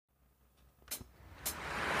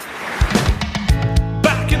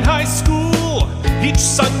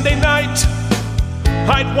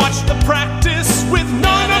I'd watch the practice with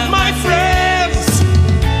none of my friends.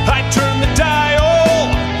 I'd turn the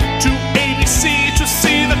dial to ABC to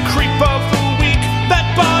see the creep of the week that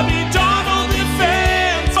Bobby Donald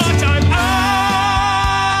defends. But I'm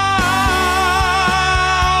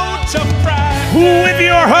out of practice. With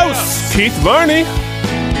your host, Keith Varney.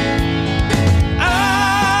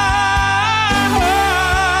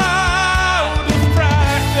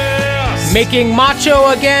 Making macho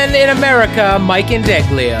again in America, Mike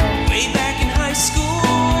Indeglio. Way back in high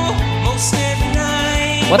school, most every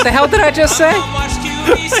night. What the hell did I just say? Watched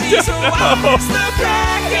QVC, so I missed the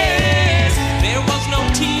practice. There was no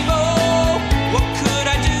TiVo. What could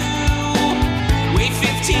I do? Wait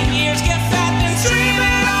 15 years, get fat, then stream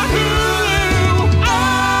it on Hulu.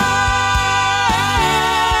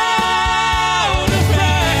 Out of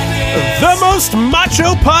practice. The most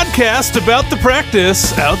macho podcast about the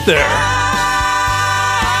practice out there. Out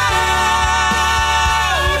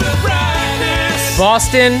of practice.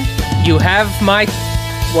 Boston, you have my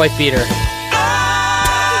wife beater. Out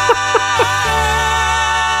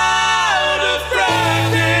of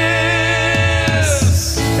practice.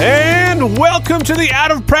 And welcome to the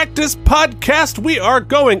Out of Practice podcast. We are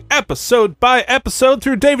going episode by episode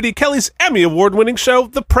through David E. Kelly's Emmy Award-winning show,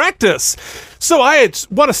 The Practice. So I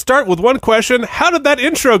want to start with one question. How did that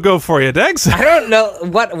intro go for you, Dex? I don't know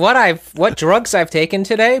what drugs I've taken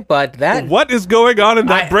today, but that What is going on in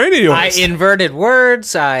that brain of yours? I inverted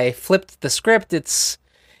words. I flipped the script. It's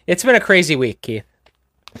been a crazy week, Keith.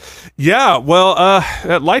 Yeah, well,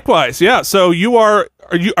 likewise. Yeah, so you're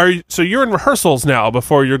in rehearsals now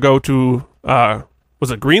before you go to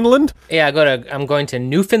was it Greenland? Yeah, I'm going to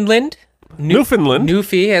Newfoundland. Newfoundland.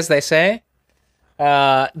 Newfie, as they say.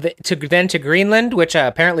 To Greenland, which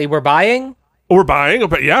apparently we're buying. We're buying,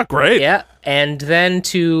 but yeah, great. Yeah, and then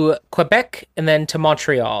to Quebec, and then to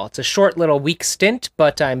Montreal. It's a short little week stint,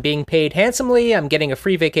 but I'm being paid handsomely. I'm getting a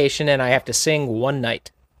free vacation, and I have to sing one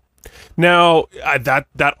night. Now,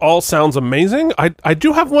 that all sounds amazing. I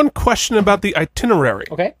do have one question about the itinerary.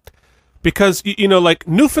 Okay. Because, like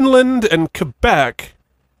Newfoundland and Quebec,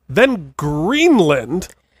 then Greenland,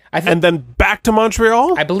 and then back to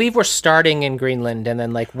Montreal? I believe we're starting in Greenland and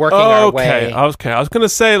then working our way. Okay. I was going to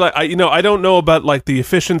say I don't know about the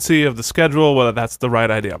efficiency of the schedule, whether that's the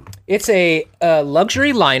right idea. It's a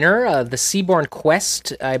luxury liner, the Seabourn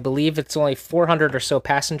Quest. I believe it's only 400 or so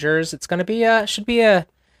passengers. It's going to be should be a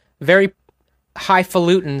very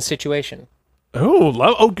highfalutin situation.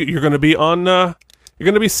 Oh, you're going to be on you're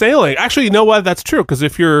going to be sailing. Actually, you know what? That's true, because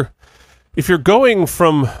if you're going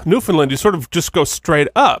from Newfoundland, you sort of just go straight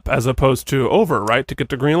up as opposed to over, right, to get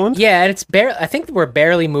to Greenland? Yeah, and it's I think we're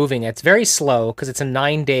barely moving. It's very slow because it's a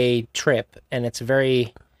 9-day trip, and I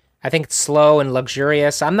think it's slow and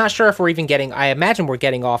luxurious. I'm not sure if we're even I imagine we're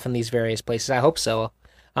getting off in these various places. I hope so.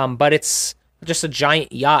 But it's just a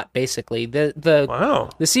giant yacht, basically. Wow.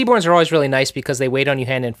 The Seabourns are always really nice because they wait on you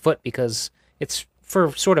hand and foot, because it's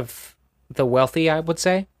for sort of the wealthy, I would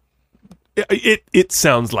say. It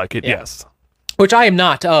sounds like it, Yeah. yes. Which I am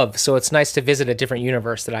not of, so it's nice to visit a different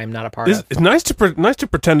universe that I am not a part of. It's nice to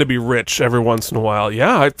pretend to be rich every once in a while.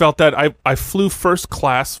 Yeah, I felt that. I flew first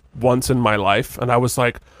class once in my life, and I was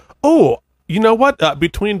like, oh, you know what?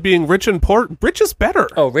 Between being rich and poor, rich is better.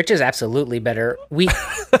 Oh, rich is absolutely better.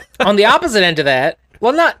 On the opposite end of that,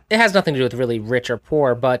 it has nothing to do with really rich or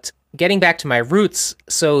poor, but getting back to my roots,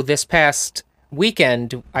 so this past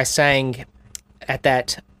weekend, I sang at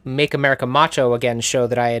that Make America Macho Again show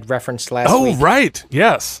that I had referenced last week. Oh, right.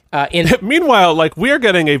 Yes. Meanwhile, we are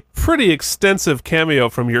getting a pretty extensive cameo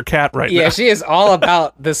from your cat right now. Yeah, she is all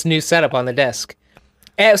about this new setup on the desk.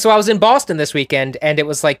 So I was in Boston this weekend, and it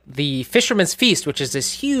was the Fisherman's Feast, which is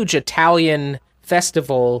this huge Italian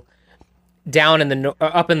festival down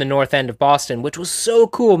up in the north end of Boston, which was so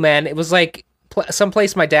cool, man. It was some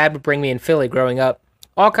place my dad would bring me in Philly growing up.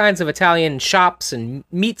 All kinds of Italian shops and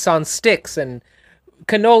meats on sticks and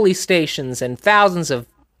cannoli stations, and thousands of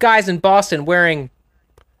guys in Boston wearing,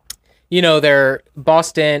 their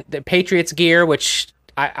Patriots gear, which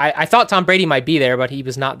I thought Tom Brady might be there, but he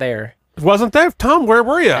was not there. Wasn't there? Tom, where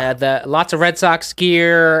were you? Lots of Red Sox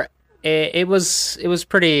gear. It was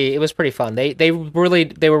pretty fun. They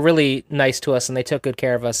were really nice to us, and they took good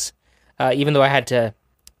care of us, even though I had to,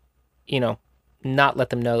 not let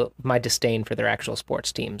them know my disdain for their actual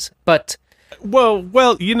sports teams. But Well,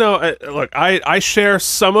 look, I share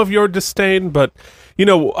some of your disdain, but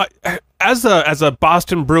as a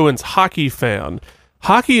Boston Bruins hockey fan,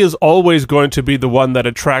 hockey is always going to be the one that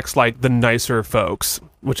attracts the nicer folks,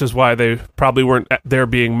 which is why they probably weren't there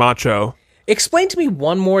being macho. Explain to me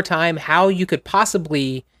one more time how you could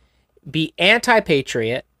possibly be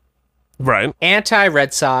anti-patriot, Right.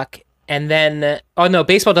 anti-Red Sox, and then oh no,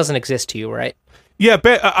 baseball doesn't exist to you, right? Yeah,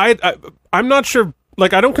 I'm not sure.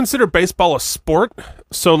 Like, I don't consider baseball a sport,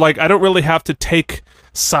 so like I don't really have to take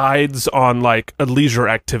sides on like a leisure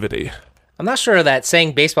activity. I'm not sure that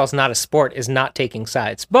saying baseball's not a sport is not taking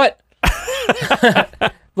sides, but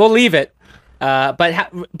we'll leave it.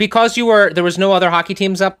 Because there was no other hockey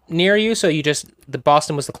teams up near you, so the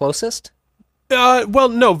Boston was the closest. Well,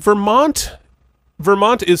 no, Vermont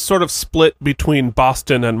is sort of split between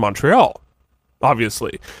Boston and Montreal,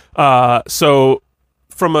 obviously. So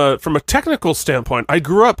from a technical standpoint, I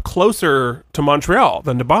grew up closer to Montreal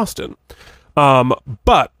than to Boston.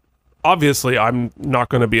 But obviously, I'm not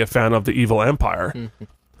going to be a fan of the evil empire.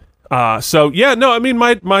 So yeah, no, I mean,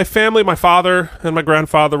 my family, my father and my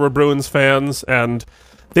grandfather were Bruins fans, and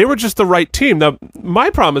they were just the right team. Now, my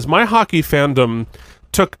problem is my hockey fandom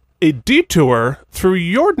took a detour through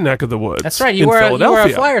your neck of the woods. That's right. in You were a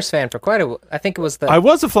Philadelphia. Flyers fan for quite a. I think it was I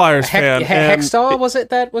was a Flyers fan. and Hextall, was it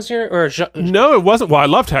that was your or No, it wasn't. Well, I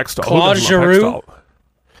loved Hextall. Who Claude doesn't love Giroux? Hextall?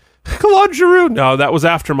 Claude Giroux. No, that was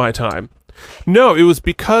after my time. No, it was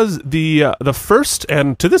because the first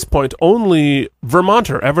and to this point only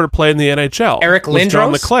Vermonter ever to play in the NHL. Eric was Lindros?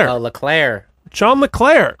 John LeClaire. Oh, LeClaire. John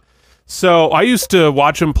LeClaire. So I used to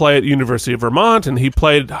watch him play at University of Vermont, and he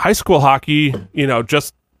played high school hockey.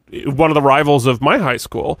 Just one of the rivals of my high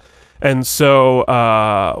school. And so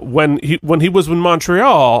when he was in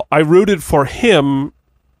Montreal, I rooted for him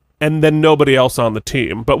and then nobody else on the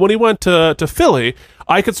team. But when he went to Philly,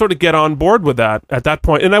 I could sort of get on board with that at that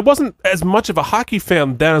point. And I wasn't as much of a hockey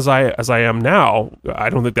fan then as I am now. I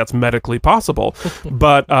don't think that's medically possible.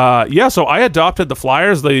 But yeah, so I adopted the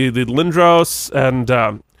Flyers, the Lindros,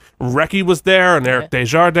 and Recchi was there, and Eric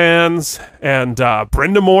Desjardins, and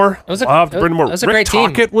Brindamore. Loved Brindamore. It was a Rick great team.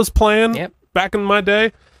 Tocchet was playing back in my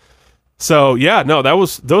day. So yeah, no,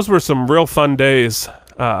 those were some real fun days.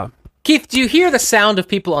 Keith, do you hear the sound of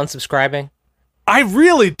people unsubscribing? I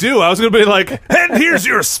really do. I was going to be like, and here's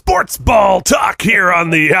your sports ball talk here on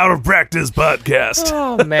the Out of Practice podcast.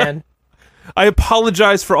 Oh man, I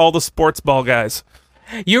apologize for all the sports ball guys.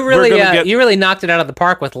 you really knocked it out of the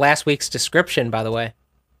park with last week's description, by the way.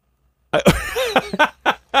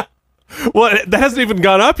 Well, that hasn't even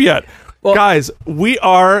gone up yet. Well, guys, we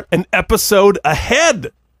are an episode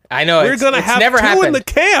ahead. I know We're going to have never two happened. in the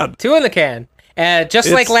can. Two in the can.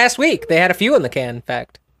 Just like last week, they had a few in the can, in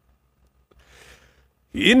fact.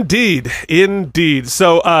 Indeed.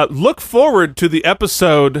 So look forward to the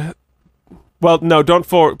episode. Well, no, don't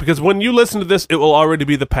forward, because when you listen to this, it will already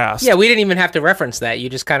be the past. Yeah, we didn't even have to reference that. You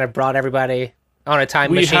just kind of brought everybody on a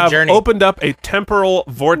time machine journey. We have opened up a temporal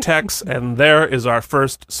vortex, and there is our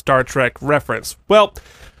first Star Trek reference. Well,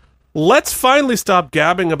 let's finally stop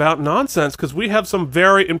gabbing about nonsense, because we have some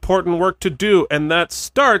very important work to do, and that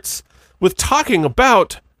starts with talking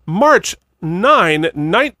about March 9,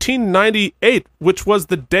 1998, which was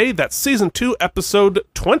the day that Season 2, Episode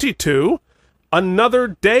 22, Another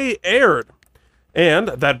Day aired. And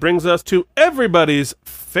that brings us to everybody's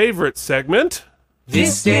favorite segment,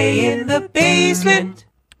 This Day in the Basement.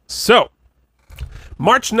 So,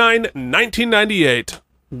 March 9, 1998,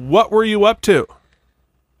 what were you up to?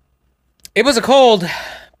 It was a cold,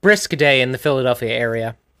 brisk day in the Philadelphia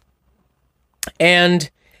area. And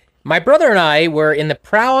my brother and I were in the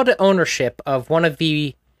proud ownership of one of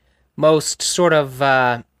the most sort of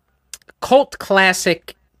cult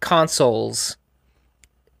classic consoles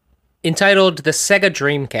entitled the Sega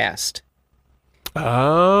Dreamcast.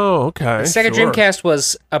 Oh, okay. The Sega Dreamcast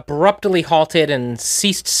was abruptly halted and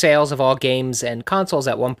ceased sales of all games and consoles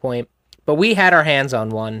at one point, but we had our hands on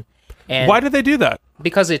one. And why did they do that?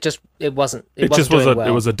 Because it wasn't It wasn't just was doing a- well.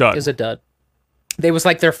 it was a dud. It was a dud. It was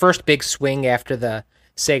like their first big swing after the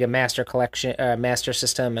Sega Master Collection, Master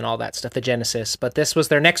System, and all that stuff, the Genesis. But this was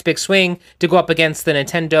their next big swing to go up against the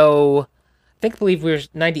Nintendo. I believe we were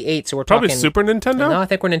 98, so we're Probably talking Super Nintendo? No, I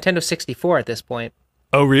think we're Nintendo 64 at this point.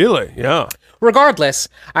 Oh, really? Yeah. Regardless,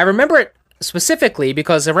 I remember it specifically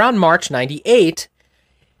because around March 98,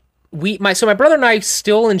 my brother and I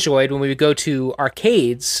still enjoyed when we would go to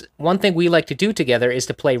arcades. One thing we like to do together is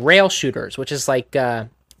to play rail shooters, which is like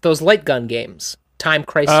those light gun games, Time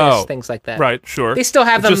Crisis, things like that. Right, sure. They still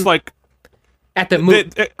have them Just like... at the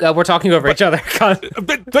we're talking over each other.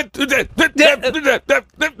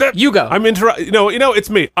 You go. I'm it's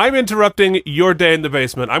me. I'm interrupting your day in the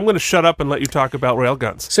basement. I'm going to shut up and let you talk about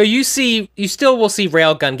railguns. So you still will see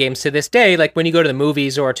railgun games to this day, like when you go to the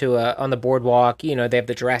movies or to on the boardwalk. They have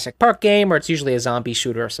the Jurassic Park game, or it's usually a zombie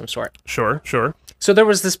shooter of some sort. Sure. So there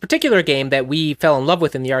was this particular game that we fell in love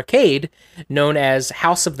with in the arcade, known as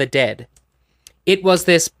House of the Dead. It was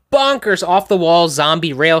this bonkers off the wall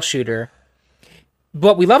zombie rail shooter.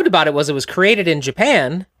 What we loved about it was created in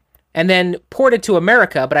Japan and then ported to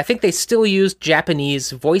America, but I think they still used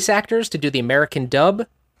Japanese voice actors to do the American dub.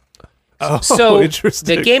 Oh, So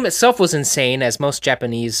interesting. the game itself was insane, as most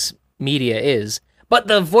Japanese media is, but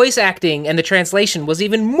the voice acting and the translation was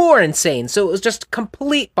even more insane. So it was just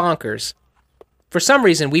complete bonkers. For some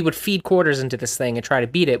reason, we would feed quarters into this thing and try to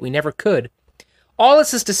beat it. We never could. All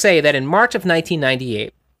this is to say that in March of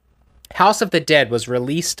 1998, House of the Dead was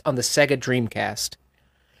released on the Sega Dreamcast.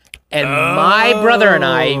 And my brother and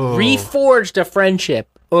I reforged a friendship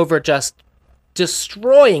over just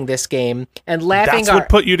destroying this game and laughing That's what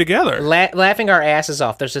put you together. laughing our asses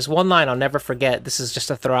off. There's this one line I'll never forget. This is just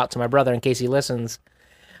a throw out to my brother in case he listens.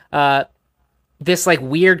 This like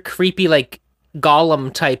weird, creepy, like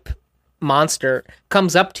golem type monster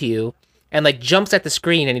comes up to you and like jumps at the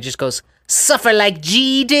screen and he just goes, "Suffer like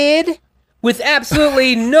G did," with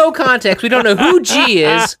absolutely no context. We don't know who G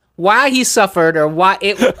is, why he suffered, or why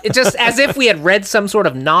it just as if we had read some sort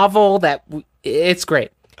of novel that it's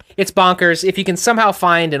great. It's bonkers. If you can somehow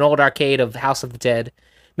find an old arcade of House of the Dead,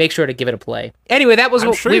 make sure to give it a play. Anyway, that was I'm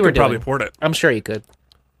what sure we you were could doing. probably port it. I'm sure you could.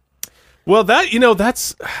 Well,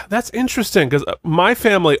 that's interesting because my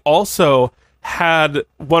family also had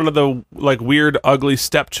one of the like weird, ugly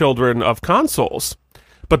stepchildren of consoles.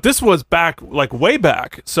 But this was like way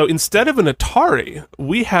back. So instead of an Atari,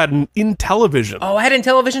 we had an Intellivision. Oh, I had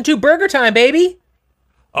Intellivision too. Burger Time, baby.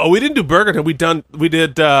 Oh, we didn't do Burger Time. We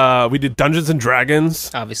did Dungeons and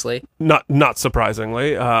Dragons. Obviously. Not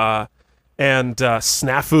surprisingly. And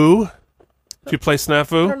Snafu. Did you play I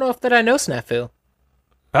Snafu? don't know if that I know Snafu.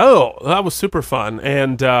 Oh, that was super fun.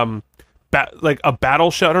 And like a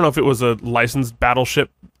battleship. I don't know if it was a licensed battleship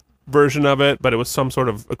version of it, but it was some sort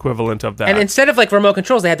of equivalent of that. And instead of like remote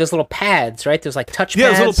controls, they had those little pads, right? Those like touch yeah,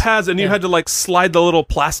 pads. those little pads, and you had to like slide the little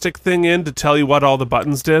plastic thing in to tell you what all the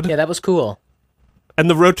buttons did. Yeah, that was cool. And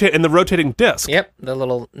the rotating disc. Yep, the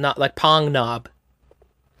little not like Pong knob.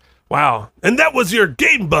 Wow. And that was your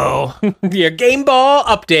game ball. Your Game Ball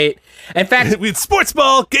update. In fact, We had sports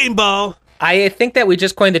ball, game ball. I think that we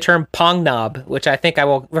just coined the term Pong knob, which I think I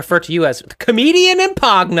will refer to you as comedian and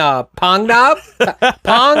Pong knob. Pong knob?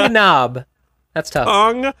 Pong knob. That's tough.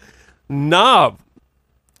 Pong knob.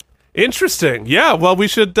 Interesting. Yeah, well we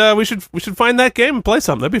should find that game and play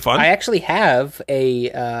something. That'd be fun. I actually have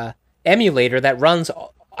a emulator that runs.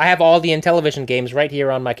 I have all the Intellivision games right here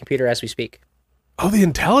on my computer as we speak. Oh, the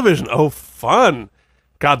Intellivision. Oh, fun.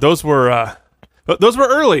 God, those were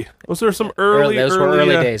early. Those were some early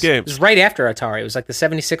days. It games. was right after Atari. It was like the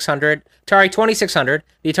 7600, Atari 2600,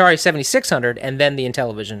 the Atari 7600, and then the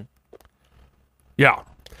Intellivision. Yeah.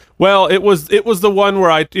 Well, it was the one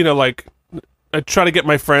where I try to get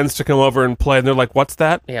my friends to come over and play, and they're like, "What's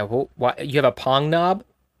that? Yeah, well, you have a Pong knob?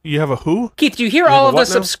 You have a who?" Keith, do you hear have all a of the what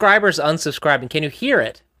now? subscribers unsubscribing? Can you hear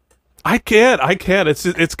it? I can't.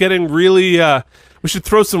 It's getting really. We should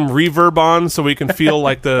throw some reverb on so we can feel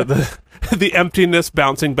like the emptiness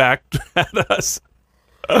bouncing back at us.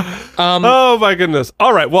 Oh my goodness!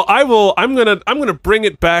 All right. Well, I'm gonna bring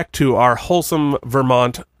it back to our wholesome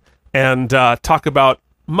Vermont and talk about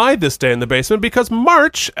my This Day in the Basement, because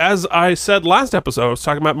March, as I said last episode, I was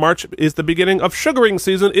talking about March is the beginning of sugaring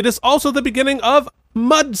season. It is also the beginning of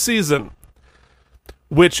mud season,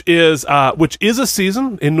 which is a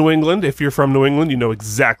season in New England. If you're from New England, you know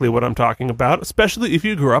exactly what I'm talking about, especially if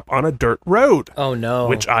you grew up on a dirt road. Oh no!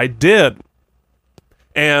 Which I did.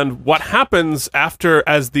 And what happens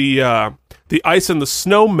as the ice and the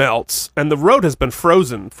snow melts and the road has been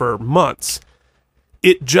frozen for months,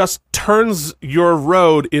 it just turns your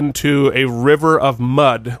road into a river of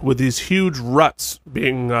mud with these huge ruts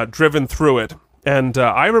being driven through it. And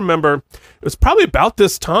I remember it was probably about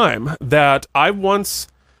this time that I once,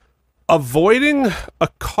 avoiding a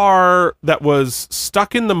car that was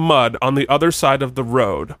stuck in the mud on the other side of the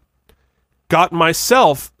road, got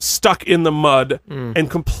myself stuck in the mud and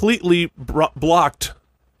completely blocked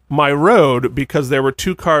my road because there were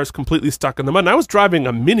two cars completely stuck in the mud. And I was driving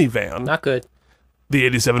a minivan, Not good. the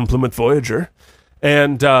 87 Plymouth Voyager,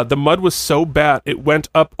 and the mud was so bad it went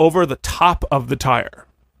up over the top of the tire.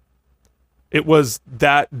 It was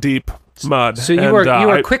that deep mud. So you And,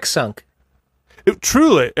 were quick sunk.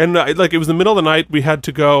 truly, and it was the middle of the night. We had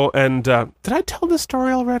to go, and did I tell this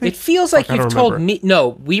story already? It feels like I don't you've told remember. me. No,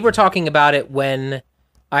 we were talking about it when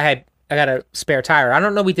I got a spare tire. I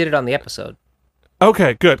don't know. We did it on the episode.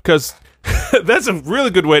 Okay, good, because that's a really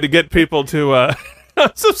good way to get people to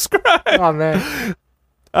subscribe. Oh man.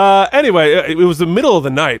 Anyway, it was the middle of the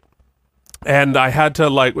night, and I had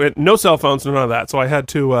to no cell phones, none of that. So I had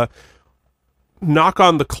to knock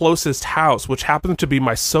on the closest house, which happened to be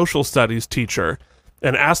my social studies teacher,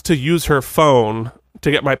 and ask to use her phone to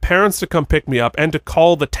get my parents to come pick me up and to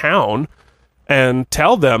call the town and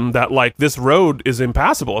tell them that, like, this road is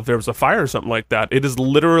impassable if there was a fire or something like that. It is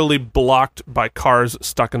literally blocked by cars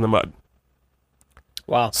stuck in the mud.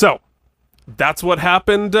 Wow. So, that's what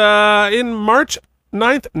happened in March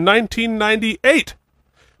 9th, 1998.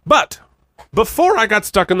 But before I got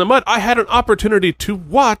stuck in the mud, I had an opportunity to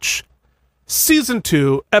watch Season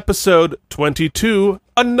 2, Episode 22,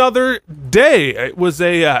 Another Day. It was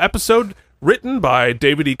a episode written by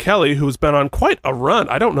David E. Kelley, who's been on quite a run.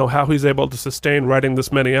 I don't know how he's able to sustain writing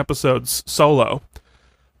this many episodes solo.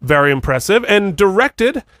 Very impressive. And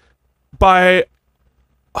directed by...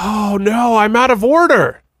 Oh, no, I'm out of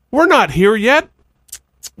order. We're not here yet.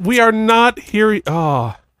 We are not here...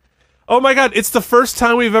 Oh my God, it's the first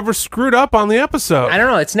time we've ever screwed up on the episode. I don't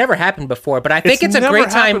know, it's never happened before, but I think it's a never great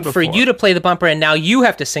time happened for before. you to play the bumper, and now you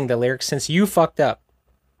have to sing the lyrics since you fucked up.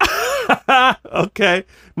 Okay.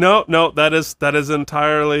 No, that is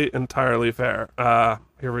entirely fair.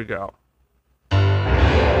 Here we go.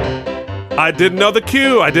 I didn't know the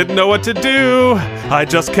cue. I didn't know what to do. I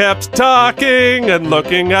just kept talking and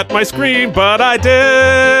looking at my screen, but I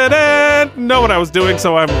didn't know what I was doing,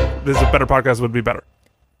 so this is a better podcast would be better.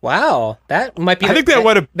 Wow, that might be... I think that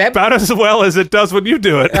went about as well as it does when you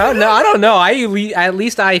do it. Oh, no, I don't know. At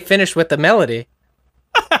least I finished with the melody.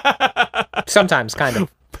 Sometimes, kind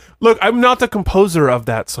of. Look, I'm not the composer of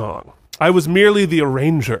that song. I was merely the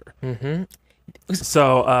arranger. Mm-hmm.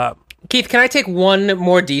 So, Keith, can I take one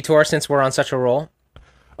more detour since we're on such a roll?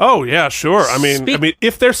 Oh, yeah, sure. I mean,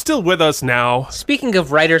 if they're still with us now... Speaking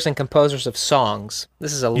of writers and composers of songs,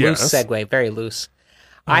 this is a loose segue, very loose.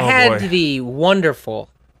 I had the wonderful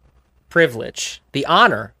privilege, the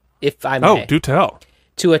honor, if I may... Oh, do tell.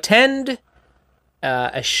 To attend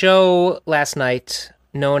a show last night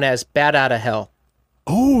known as Bat Outta Hell.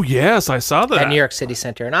 Oh, yes, I saw that. At New York City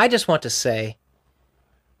Center. And I just want to say,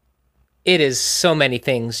 it is so many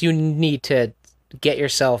things. You need to get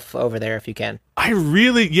yourself over there if you can. I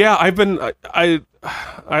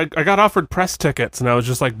got offered press tickets, and I was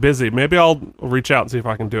just, like, busy. Maybe I'll reach out and see if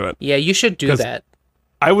I can do it. Yeah, you should do that.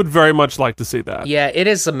 I would very much like to see that. Yeah, it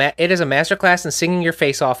is a masterclass in singing your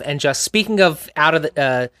face off, and just speaking of out of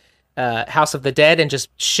the House of the Dead and just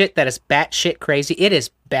shit that is batshit crazy. It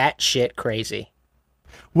is batshit crazy.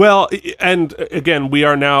 Well, and again, we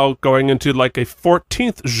are now going into like a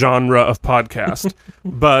 14th genre of podcast.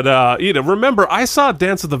 But, remember, I saw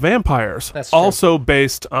Dance of the Vampires, That's true. also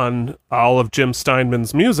based on all of Jim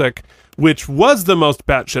Steinman's music, which was the most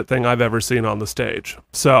batshit thing I've ever seen on the stage.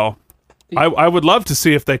 So I would love to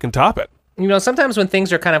see if they can top it. You know, sometimes when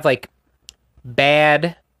things are kind of like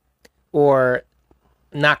bad or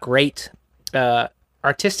not great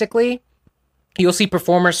artistically, you'll see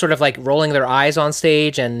performers sort of like rolling their eyes on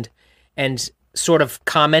stage and sort of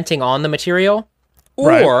commenting on the material.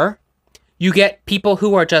 Or you get people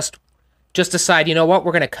who are just decide, you know what,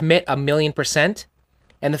 we're going to commit 1,000,000%.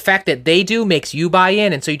 And the fact that they do makes you buy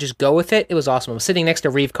in, and so you just go with it. It was awesome. I was sitting next to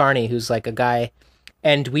Reeve Carney, who's like a guy,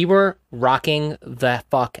 and we were rocking the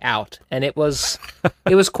fuck out. And it was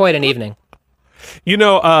quite an evening. You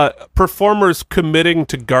know, performers committing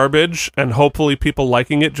to garbage and hopefully people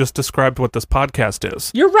liking it just described what this podcast is.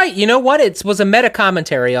 You're right. You know what? It was a meta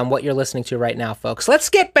commentary on what you're listening to right now, folks. Let's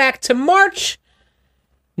get back to March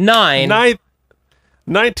 9th,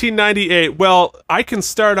 1998. Well, I can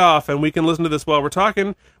start off, and we can listen to this while we're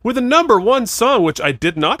talking, with a #1 song, which I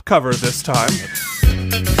did not cover this time.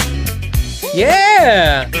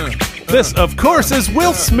 Yeah! This, of course, is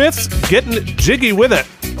Will Smith's Getting Jiggy With It.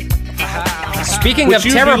 Speaking Would of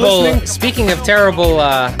you be terrible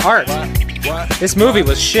art, this movie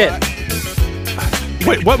was shit.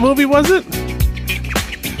 Wait, what movie was it?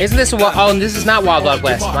 Isn't this this is not Wild Wild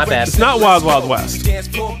West. My bad. It's not Wild Wild West.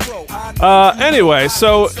 Anyway,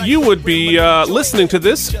 so you would be listening to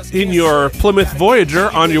this in your Plymouth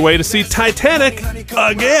Voyager on your way to see Titanic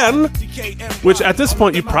again, which at this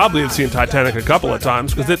point you probably have seen Titanic a couple of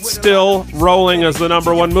times because it's still rolling as the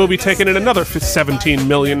 #1 movie, taking in another $17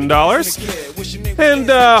 million. And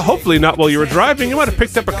hopefully not while you were driving. You might have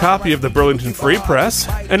picked up a copy of the Burlington Free Press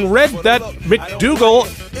and read that McDougal,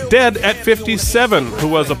 dead at 57, who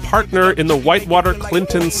was a partner in the Whitewater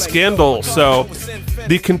Clinton scandal. So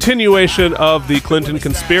the continuation of the Clinton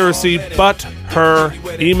conspiracy, but her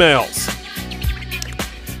emails.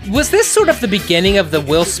 Was this sort of the beginning of the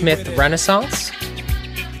Will Smith Renaissance?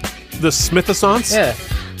 The Smithissance? Yeah.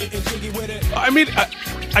 I mean,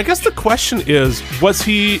 I guess the question is, was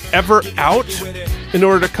he ever out in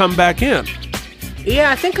order to come back in?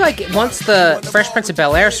 Yeah, I think like once the Fresh Prince of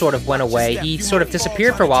Bel-Air sort of went away, he sort of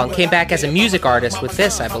disappeared for a while and came back as a music artist with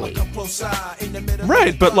this, I believe.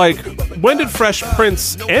 Right, but like, when did Fresh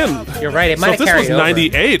Prince end? You're right, it So might if have this was carried over.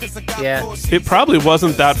 98, Yeah. it probably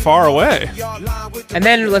wasn't that far away. And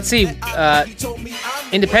then, let's see,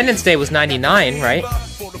 Independence Day was 99, right?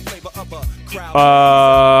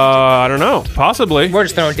 I don't know. Possibly. We're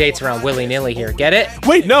just throwing dates around willy-nilly here. Get it?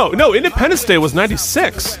 Wait, no, Independence Day was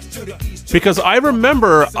 96. Because I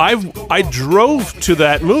remember I drove to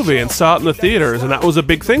that movie and saw it in the theaters, and that was a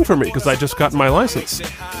big thing for me because I just got my license.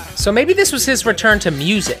 So maybe this was his return to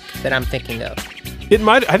music that I'm thinking of.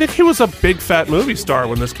 I think he was a big fat movie star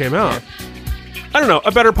when this came out. I don't know,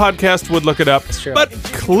 a better podcast would look it up. true. But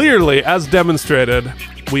clearly, as demonstrated,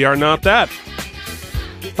 we are not that.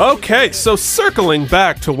 Okay, so circling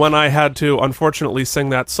back to when I had to unfortunately sing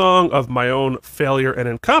that song of my own failure and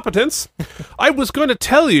incompetence, I was going to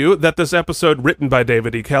tell you that this episode, written by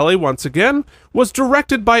David E. Kelly, once again, was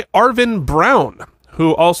directed by Arvin Brown,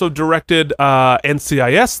 who also directed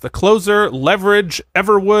NCIS, The Closer, Leverage,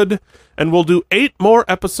 Everwood, and will do 8 more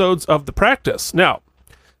episodes of The Practice. Now,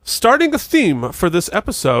 starting a theme for this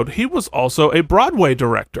episode, he was also a Broadway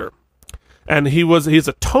director. And he's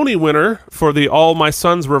a Tony winner for the All My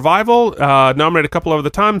Sons revival, nominated a couple of other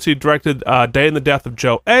times. He directed Day and the Death of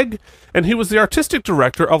Joe Egg, and he was the artistic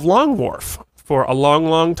director of Long Wharf for a long,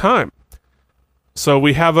 long time. So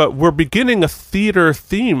we're beginning a theater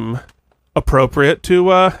theme appropriate to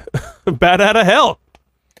Bat Outta Hell.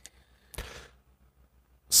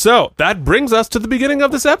 So that brings us to the beginning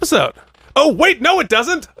of this episode. Oh wait, no, it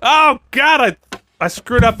doesn't. Oh God, I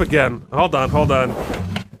screwed up again. Hold on.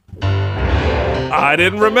 I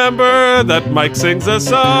didn't remember that Mike sings a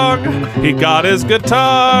song. He got his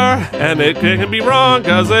guitar, and it can be wrong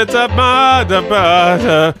because it's a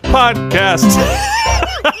podcast.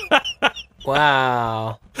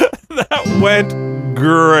 Wow. That went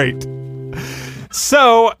great.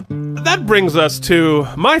 So that brings us to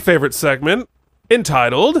my favorite segment,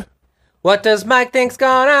 entitled What does Mike think's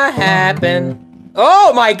gonna happen?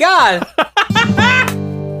 Oh my god!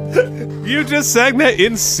 You just sang that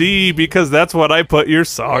in C because that's what I put your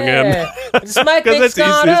song in. What does Mike 'Cause think's it's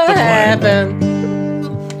easiest gonna to play. happen?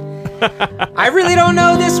 I really don't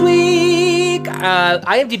know this week.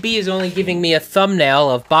 IMDb is only giving me a thumbnail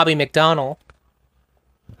of Bobby McDonnell.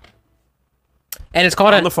 And it's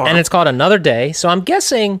called On the farm. and it's called Another Day. So I'm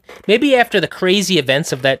guessing maybe after the crazy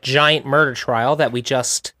events of that giant murder trial that we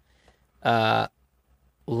just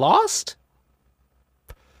lost.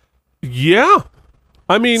 Yeah.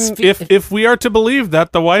 I mean, if we are to believe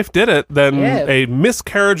that the wife did it, then Yeah. a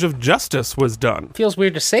miscarriage of justice was done. Feels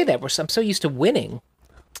weird to say that. I'm so used to winning.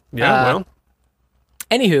 Yeah, well.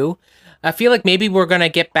 Anywho, I feel like maybe we're gonna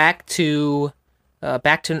get back to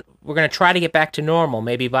we're gonna try to get back to normal.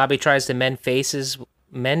 Maybe Bobby tries to mend faces.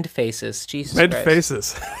 Jesus Made Christ.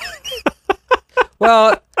 faces.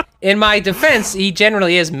 Well, in my defense, he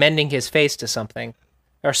generally is mending his face to something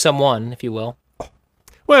or someone, if you will.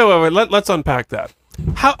 Wait. Let's unpack that.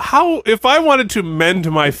 How if I wanted to mend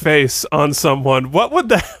my face on someone, what would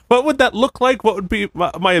that look like? What would be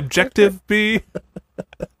my objective be?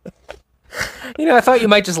 You know, I thought you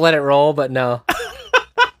might just let it roll, but no,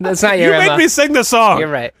 that's not your You MO. made me sing the song. You're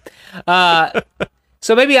right.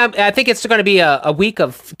 So maybe I think it's going to be a week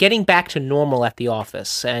of getting back to normal at the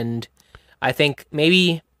office, and I think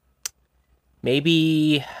maybe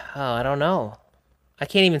I don't know. I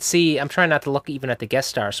can't even see. I'm trying not to look even at the guest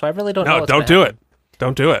star, so I really don't know. No, what's don't gonna do happen. it.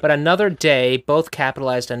 Don't do it. But Another Day, both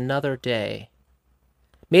capitalized, Another Day.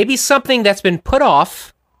 Maybe something that's been put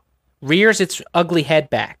off rears its ugly head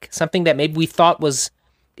back. Something that maybe we thought was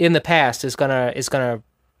in the past is gonna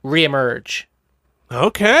reemerge.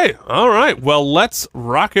 Okay. All right. Well, let's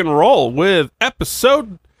rock and roll with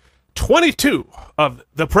episode 22 of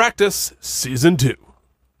The Practice Season 2.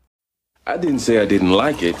 I didn't say I didn't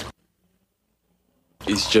like it.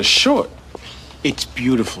 It's just short. It's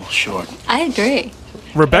beautiful, short. I agree.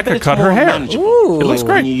 Rebecca But it's cut her more hair. manageable. Ooh. It looks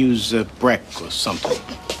great. When you use Breck or something.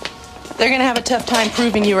 They're gonna have a tough time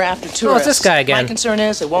proving you were after tourists. Oh, it's this guy again. My concern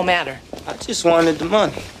is it won't matter. I just wanted the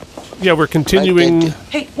money. Yeah, we're continuing.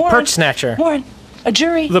 Hey, Warren. Perch snatcher. Warren, a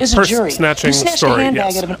jury The is a purse jury. snatching You snatched story, a handbag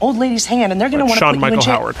yes. out of an old lady's hand, and they're gonna Like want to Sean put Michael you in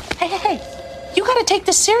jail. Howard. Hey! You gotta take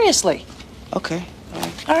this seriously. Okay.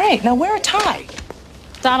 All right, now wear a tie.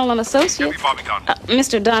 Donald and Associates. Bobby Gunn.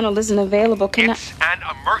 Mr. Donald isn't available. Can It's an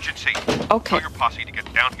emergency. Okay. Tell your posse to get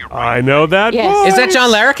down here right I know that. Yes. voice. Is that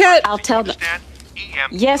John Larroquette? I'll tell them. Understand?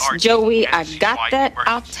 Yes, Joey, I got that.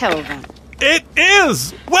 I'll emergency. tell them. It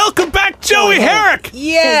is. Welcome back, Joey Herrick. Says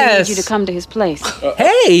he Yes. needs you to come to his place.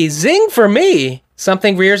 Hey, zing for me.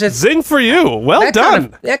 Something rears its... Zing for you. Well that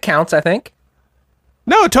done. That counts, I think.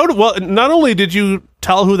 No, totally. Well, not only did you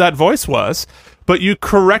tell who that voice was, but you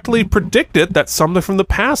correctly predicted that something from the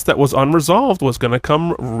past that was unresolved was going to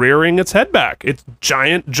come rearing its head back. Its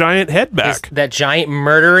giant head back. That giant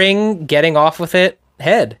murdering, getting off with it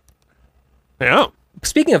head. Yeah.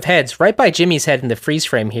 Speaking of heads, right by Jimmy's head in the freeze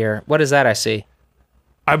frame here, what is that I see?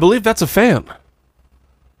 I believe that's a fan.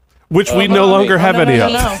 Which we no longer have any of.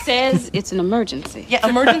 It says it's an emergency. Yeah,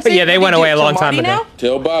 emergency. Yeah, they went away a long time ago. Now?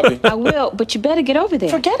 Tell Bobby. I will, but you better get over there.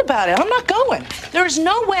 Forget about it. I'm not going. There is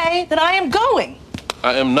no way that I am going.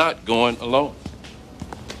 I am not going alone.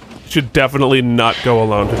 Should definitely not go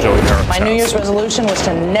alone to Joey Harris. My New Year's resolution was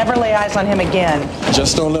to never lay eyes on him again.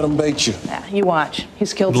 Just don't let him bait you. Yeah, you watch.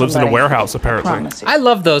 He's killed He lives in somebody. a warehouse, apparently. Promise you. I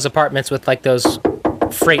love those apartments with like those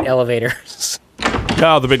freight elevators.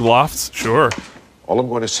 Oh, the big lofts? Sure. All I'm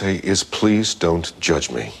going to say is please don't judge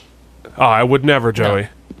me. Oh, I would never, Joey.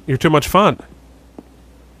 You're too much fun.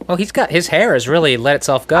 Well, his hair has really let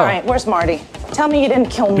itself go. All right, where's Marty? Tell me you didn't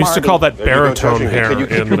kill Marty. We used to call that There you go, baritone judging me. hair Can you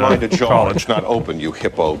keep in your mind ajar? college. It's not open, you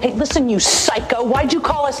hippo. Hey, listen, you psycho. Why'd you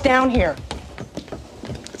call us down here?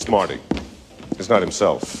 It's Marty. It's not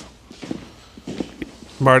himself.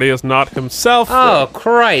 Marty is not himself. Oh,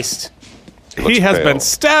 Christ. He has pale. been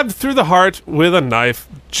stabbed through the heart with a knife,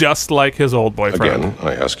 just like his old boyfriend. Again,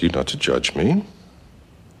 I ask you not to judge me.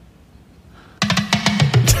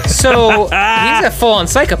 So, he's a full-on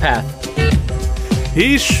psychopath.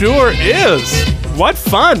 He sure is. What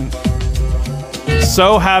fun.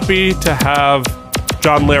 So happy to have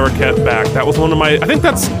John Larroquette back. That was one of my...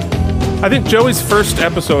 I think Joey's first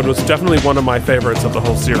episode was definitely one of my favorites of the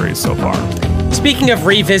whole series so far. Speaking of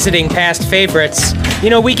revisiting past favorites,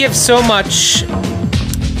 we give so much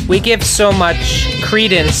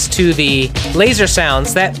credence to the laser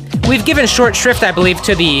sounds that we've given short shrift, I believe,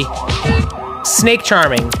 to the snake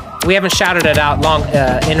charming. We haven't shouted it out long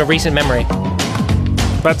in a recent memory.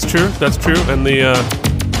 That's true. And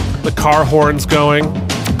the car horns going.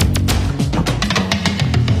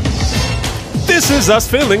 This is us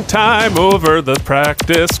filling time over the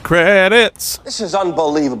practice credits. This is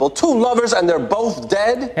unbelievable. Two lovers and they're both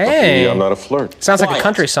dead? Hey. I'm not a flirt. Sounds like a Quiet.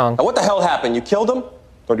 country song. Now, what the hell happened? You killed him?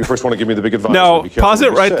 Don't you first want to give me the big advice? No, Be careful pause it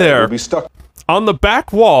what you right say. there. We'll be stuck On the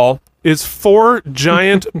back wall is 4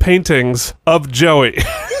 giant paintings of Joey.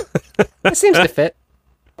 It seems to fit.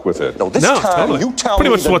 with it. No, this No, time totally. you tell Pretty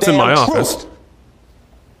me much the what's in my damn office. truth.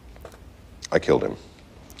 I killed him.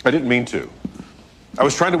 I didn't mean to. I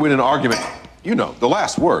was trying to win an argument. You know, the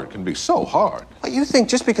last word can be so hard. What, you think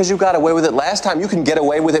just because you got away with it last time, you can get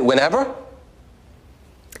away with it whenever?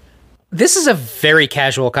 This is a very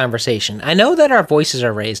casual conversation. I know that our voices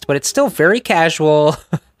are raised, but it's still very casual.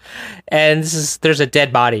 And there's a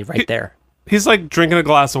dead body right there. He's like drinking a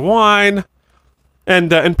glass of wine.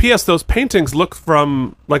 And P.S. those paintings look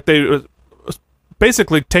from, like they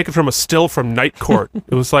basically taken from a still from Night Court.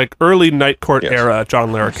 It was like early Night Court Yes. era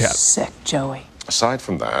John Larroquette. Sick, Joey. Aside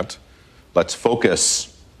from that, let's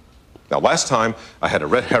focus. Now, last time I had a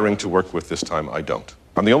red herring to work with. This time I don't.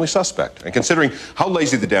 I'm the only suspect. And considering how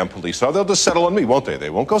lazy the damn police are, they'll just settle on me, won't they? They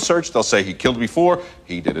won't go search. They'll say he killed before.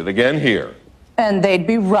 He did it again here. And they'd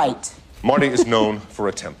be right. Marty is known for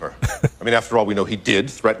a temper. I mean, after all, we know he did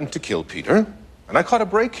threaten to kill Peter. And I caught a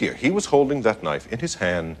break here. He was holding that knife in his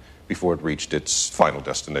hand before it reached its final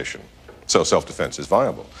destination. So self-defense is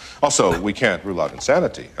viable. Also, we can't rule out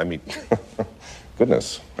insanity. I mean,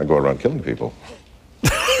 goodness, I go around killing people.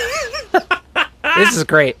 This is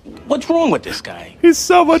great. What's wrong with this guy? He's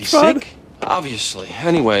so much He's fun. sick? Obviously.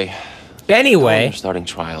 Anyway, Anyway, I'm starting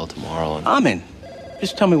trial tomorrow. And I'm in.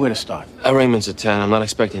 Just tell me where to start. arraignment's at 10. I'm not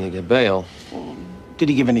expecting to get bail. Did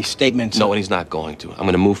he give any statements? No, and he's not going to. I'm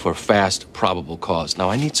going to move for a fast, probable cause. Now,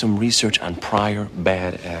 I need some research on prior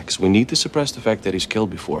bad acts. We need to suppress the fact that he's killed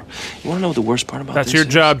before. You want to know what the worst part about That's this your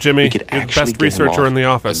is? job, Jimmy. We could You're the actually best get him researcher off in the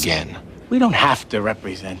office. Again. We don't have to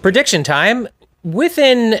represent. prediction time.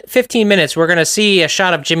 Within 15 minutes, we're going to see a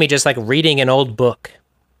shot of Jimmy just like reading an old book.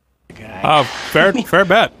 Oh, fair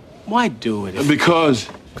bet. Why do it? Because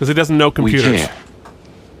Because he doesn't know we computers. care.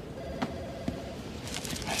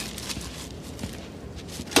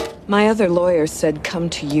 My other lawyer said come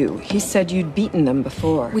to you. He said you'd beaten them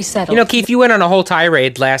before. We settled. You know, Keith, you went on a whole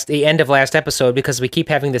tirade the end of last episode because we keep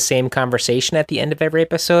having the same conversation at the end of every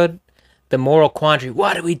episode. The moral quandary.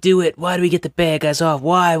 Why do we do it? Why do we get the bad guys off?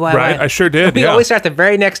 Why? Right, I sure did, We yeah. always start the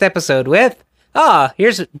very next episode with,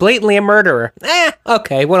 here's blatantly a murderer.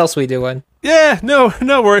 Okay, what else we doing? Yeah, no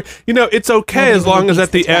worry. You know, it's okay as long as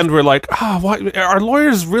at the end we're like, what, are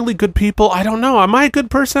lawyers really good people? I don't know. Am I a good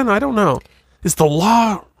person? I don't know. Is the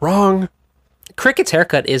law wrong? Cricket's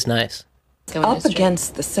haircut is nice. Up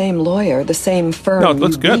against the same lawyer, the same firm No, it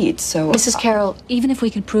looks you good. beat, so... Mrs. Carroll, even if we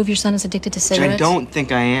could prove your son is addicted to Which cigarettes... I don't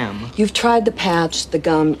think I am. You've tried the patch, the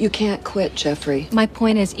gum. You can't quit, Jeffrey. My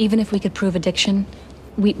point is, even if we could prove addiction,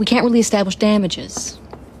 we can't really establish damages.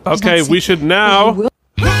 Okay, we should now...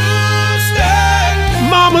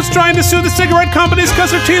 Mama's trying to sue the cigarette companies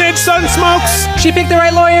because her teenage son smokes. She picked the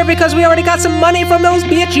right lawyer because we already got some money from those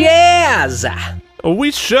bitches.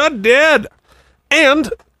 We sure did.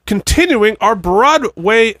 And continuing our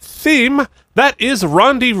Broadway theme, that is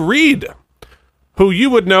Rondi Reed, who you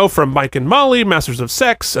would know from Mike and Molly, Masters of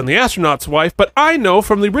Sex, and The Astronaut's Wife, but I know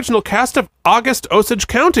from the original cast of August Osage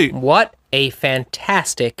County. What a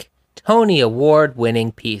fantastic Tony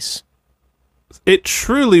Award-winning piece. It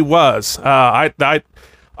truly was.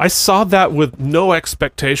 I saw that with no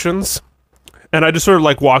expectations, and I just sort of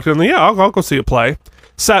like walked in. I'll go see a play.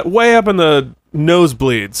 Sat way up in the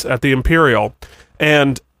nosebleeds at the Imperial,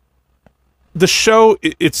 and the show,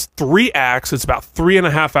 it's 3 acts. It's about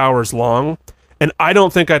 3.5 hours long, and I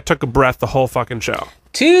don't think I took a breath the whole fucking show.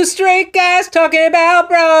 2 straight guys talking about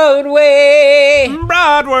Broadway.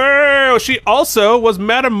 Broadway. She also was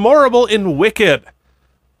Madame Morrible in Wicked.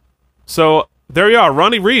 So there you are,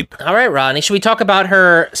 Ronnie Reed. All right, Ronnie. Should we talk about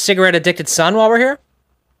her cigarette-addicted son while we're here?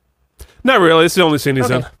 Not really. It's the only scene he's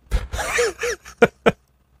in.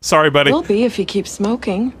 Sorry, buddy. Will be if you keep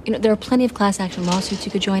smoking. You know, there are plenty of class action lawsuits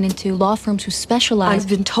you could join into, law firms who specialize... I've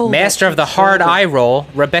been told... Master of the hard eye roll,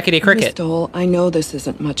 Rebecca D. Cricket. Miss Dole, I know this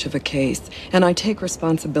isn't much of a case, and I take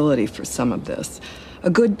responsibility for some of this. A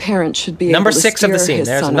good parent should be Number able to 6 of the steer scene. his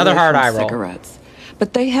There's son another away hard from eye roll. cigarettes.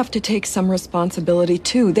 But they have to take some responsibility,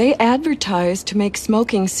 too. They advertise to make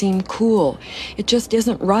smoking seem cool. It just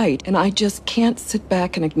isn't right, and I just can't sit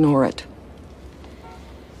back and ignore it.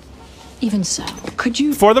 Even so. Could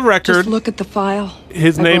you For the record, just look at the file?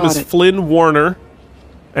 His I name brought is it. Flynn Warner,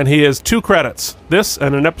 and he has 2 credits. This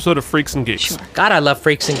and an episode of Freaks and Geeks. God, I love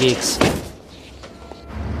Freaks and Geeks.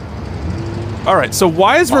 All right, so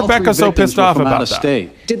why is Rebecca so pissed off about that?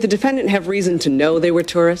 Did the defendant have reason to know they were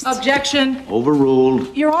tourists? Objection.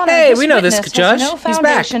 Overruled. Your Honor, Hey, this we know this witness judge. has no He's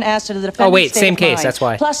back. foundation as to the defendant's Oh, wait, state same of case, mind. that's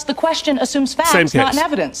why. Plus, the question assumes Same facts, not case. an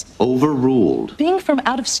evidence. Overruled. Being from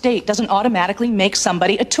out of state doesn't automatically make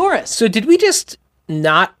somebody a tourist. So did we just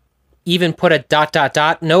not even put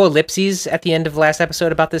a ... no ellipses at the end of the last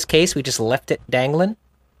episode about this case? We just left it dangling?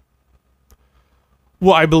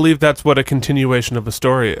 Well, I believe that's what a continuation of a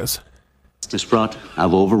story is. Miss Brutt,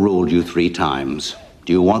 I've overruled you 3 times.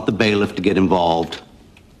 Do you want the bailiff to get involved?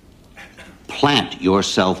 Plant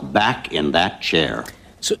yourself back in that chair.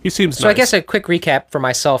 So he seems So I guess a quick recap for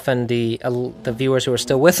myself and the viewers who are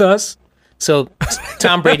still with us. So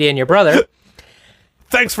Tom Brady and your brother.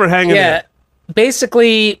 Thanks for hanging in.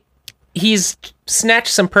 Basically, he's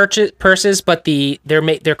snatched some purses, but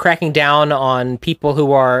they're cracking down on people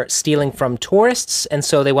who are stealing from tourists, and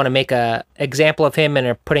so they want to make a example of him and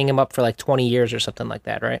are putting him up for like 20 years or something like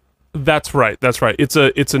that, right? That's right. That's right. It's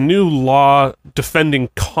a new law defending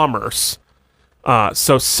commerce.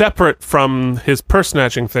 So separate from his purse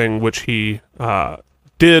snatching thing, which he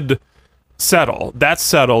did settle. That's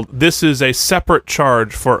settled. This is a separate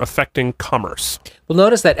charge for affecting commerce. Well,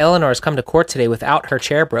 notice that Eleanor has come to court today without her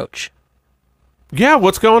chair brooch. Yeah,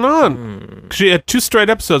 what's going on? She had 2 straight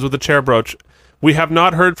episodes with the chair brooch. We have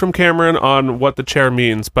not heard from Cameron on what the chair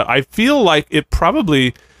means, but I feel like it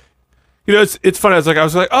probably, you know, it's funny. I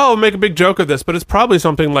was like, oh, I'll make a big joke of this, but it's probably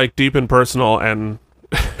something like deep and personal, and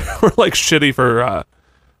we're like shitty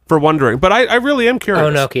for wondering. But I really am curious. Oh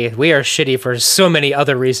no, Keith, we are shitty for so many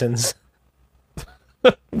other reasons.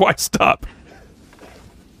 Why stop?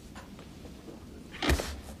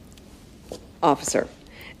 Officer,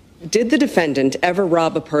 did the defendant ever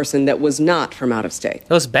rob a person that was not from out of state?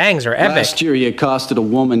 Those bangs are epic. Last year, he accosted a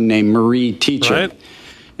woman named Marie Teacher. Right.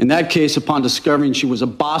 In that case, upon discovering she was a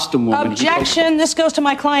Boston woman... Objection. This goes to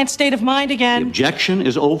my client's state of mind The again. objection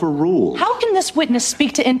is overruled. How can this witness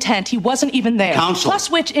speak to intent? He wasn't even there. Counsel. Plus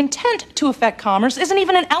which intent to affect commerce isn't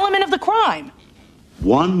even an element of the crime.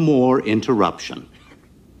 One more interruption.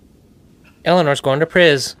 Eleanor's going to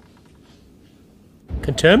priz.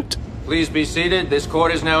 Contempt? Please be seated. This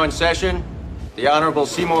court is now in session. The Honorable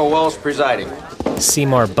Seymour Walsh presiding.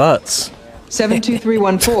 Seymour Butts.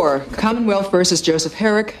 72314, Commonwealth versus Joseph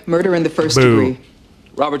Herrick, murder in the first Boo. degree.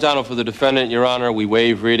 Robert Donald for the defendant, Your Honor. We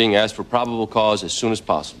waive reading, ask for probable cause as soon as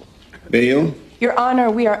possible. Bail? Your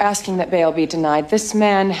Honor, we are asking that bail be denied. This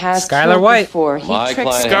man has Skylar killed White. before. He My tricked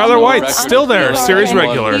client has Skylar no White's record still there, of series criminal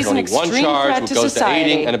regular. There's only He's an one extreme charge, threat which to goes to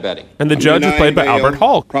society. aiding and abetting. And the judge is played by Bail. Albert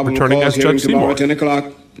Hall, Probable returning cause as hearing Judge tomorrow Seymour. at 10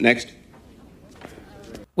 o'clock. Next.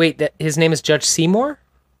 Wait, his name is Judge Seymour?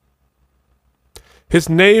 His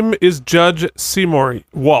name is Judge Seymour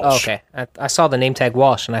Walsh. Oh, okay. I saw the name tag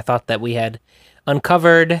Walsh, and I thought that we had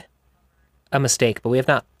uncovered a mistake, but we have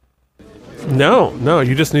not. No,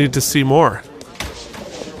 you just needed to see more.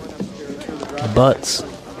 Butts.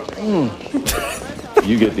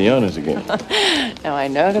 You get the honors again. Now I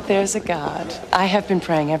know that there's a God. I have been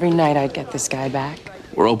praying every night I'd get this guy back.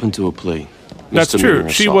 We're open to a plea. That's true.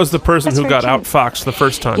 She was the person That's who very got outfoxed the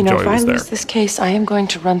first time You know, Joey if I was there. lose this case, I am going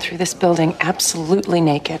to run through this building absolutely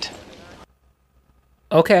naked.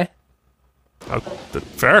 Okay.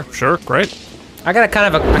 Fair, sure, great. I got a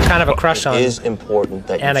kind of a crush on. It is important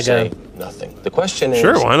that you say nothing. The question is,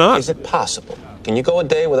 Sure, why not? Is it possible? Can you go a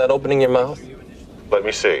day without opening your mouth? Let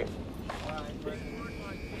me see.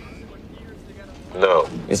 No.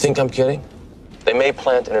 You think I'm kidding? They may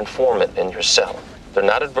plant an informant in your cell. They're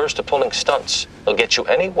not adverse to pulling stunts. They'll get you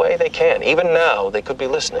any way they can. Even now, they could be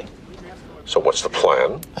listening. So what's the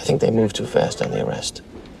plan? I think they moved too fast on the arrest.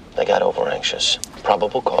 They got over anxious.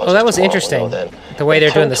 Probable cause. Oh, that was tomorrow, interesting. we'll know then. The way they're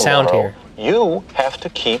Until doing the sound tomorrow, here. You have to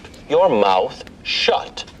keep your mouth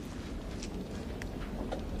shut.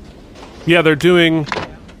 Yeah, they're doing.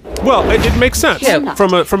 Well, it makes sense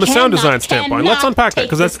from a sound design standpoint. Let's unpack that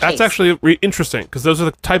because that's actually interesting because those are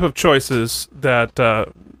the type of choices that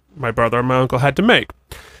my brother and my uncle had to make.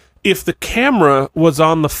 If the camera was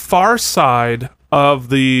on the far side of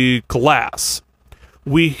the glass,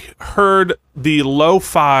 we heard the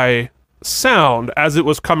lo-fi sound as it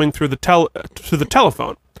was coming through the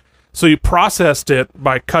telephone. So you processed it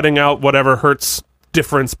by cutting out whatever hertz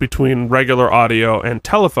difference between regular audio and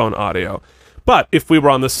telephone audio. But if we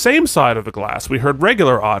were on the same side of the glass, we heard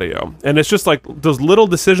regular audio. And it's just like those little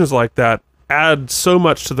decisions like that add so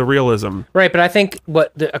much to the realism. Right, but I think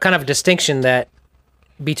a kind of a distinction that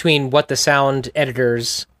between what the sound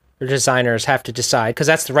editors or designers have to decide, because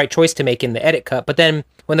that's the right choice to make in the edit cut. But then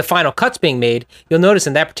when the final cut's being made, you'll notice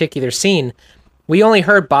in that particular scene, we only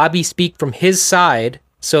heard Bobby speak from his side,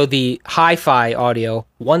 so the hi-fi audio,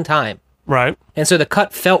 one time. Right. And so the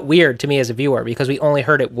cut felt weird to me as a viewer because we only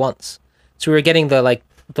heard it once. So we were getting the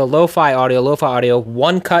lo-fi audio,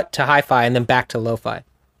 one cut to hi-fi, and then back to lo-fi.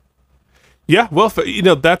 Yeah, well,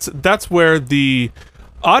 that's where the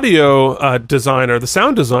audio designer, the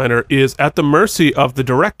sound designer, is at the mercy of the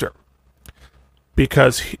director.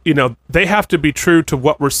 Because, they have to be true to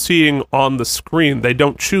what we're seeing on the screen. They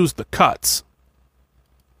don't choose the cuts.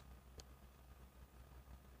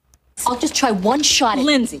 I'll just try one shot at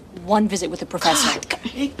Lindsay. one visit with the professor.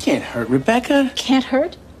 It can't hurt, Rebecca. Can't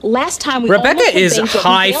hurt. Last time we Rebecca almost is went bankrupt.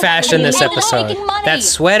 high We failed fashion and this we ended up episode. making money. That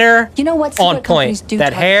sweater, You know what on secret companies point. do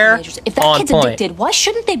That target hair, teenagers? If that on kid's point. addicted, why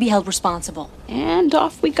shouldn't they be held responsible? And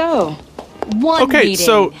off we go. One Okay, meeting.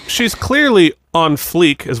 so she's clearly on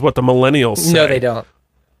fleek, is what the millennials say. No, they don't.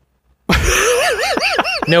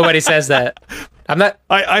 Nobody says that. I'm not.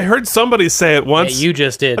 I heard somebody say it once. Yeah, you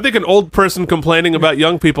just did. I think an old person complaining about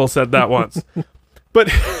young people said that once. But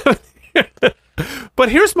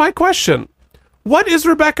here's my question. What is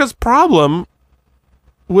Rebecca's problem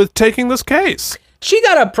with taking this case? She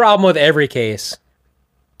got a problem with every case.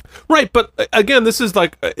 Right, but again, this is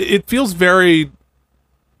it feels very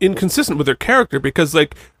inconsistent with her character because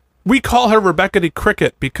we call her Rebecca D.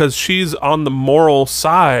 Cricket because she's on the moral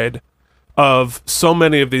side of so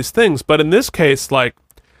many of these things. But in this case,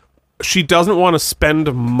 she doesn't want to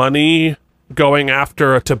spend money going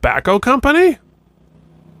after a tobacco company?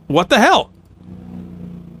 What the hell?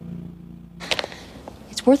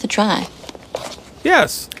 It's worth a try.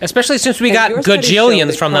 Yes. Especially since we And got your studies show gajillions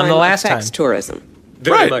that from them the crime last time. affects tourism.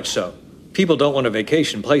 Very much so. People don't want to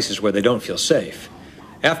vacation places where they don't feel safe.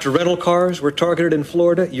 After rental cars were targeted in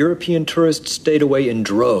Florida, European tourists stayed away in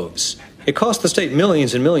droves. It cost the state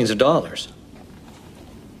millions and millions of dollars.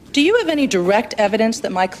 Do you have any direct evidence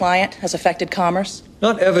that my client has affected commerce?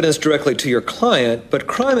 Not evidence directly to your client, but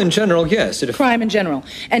crime in general, yes. Crime in general.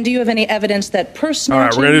 And do you have any evidence that purse All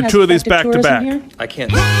right, we're going to do two of these back to back. I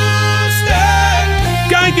can't.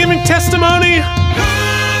 Guy giving testimony.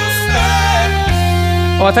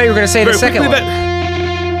 Oh, I thought you were going to say the second one.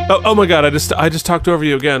 Oh my God! I just talked over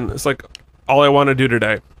you again. It's like all I want to do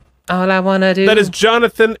today. All I want to do. That is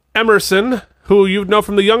Jonathan Emerson, who you know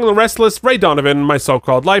from The Young and the Restless, Ray Donovan, My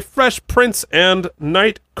So-Called Life, Fresh Prince, and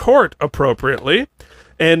Night Court, appropriately.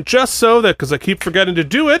 And just so that, because I keep forgetting to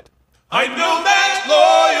do it, I know that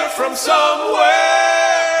lawyer from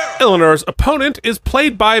somewhere. Eleanor's opponent is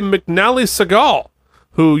played by McNally Segal,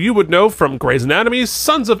 who you would know from Grey's Anatomy,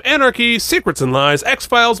 Sons of Anarchy, Secrets and Lies,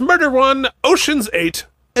 X-Files, Murder One, Ocean's 8,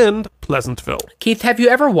 and Pleasantville. Keith, have you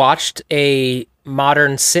ever watched a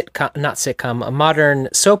modern a modern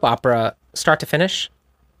soap opera start to finish?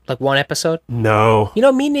 Like one episode? No.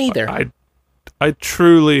 Me neither. I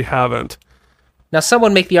truly haven't. Now,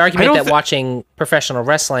 someone make the argument that thi- watching professional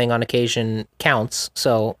wrestling on occasion counts,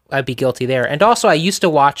 so I'd be guilty there. And also, I used to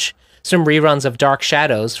watch some reruns of Dark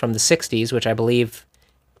Shadows from the 60s, which I believe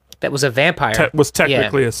that was a vampire. Was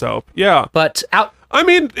technically a soap. Yeah. But I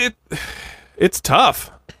mean, it's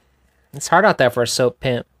tough. It's hard out there for a soap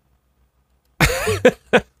pimp.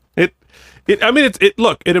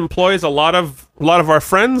 Look, it employs a lot of our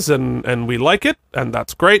friends, and we like it, and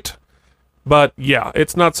that's great. But yeah,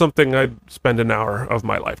 it's not something I'd spend an hour of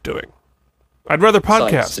my life doing. I'd rather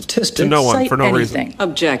podcast to no one for no reason.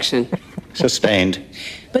 Objection. Sustained.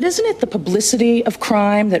 But isn't it the publicity of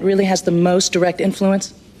crime that really has the most direct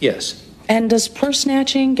influence? Yes. And does purse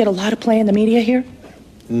snatching get a lot of play in the media here?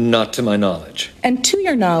 Not to my knowledge. And to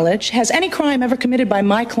your knowledge, has any crime ever committed by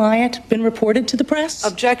my client been reported to the press?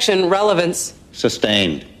 Objection. Relevance.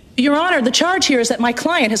 Sustained. Your Honor, the charge here is that my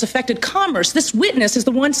client has affected commerce. This witness is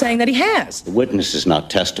the one saying that he has. The witness is not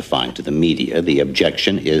testifying to the media. The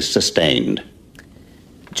objection is sustained.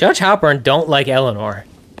 Judge Halpern don't like Eleanor.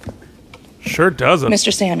 Sure doesn't.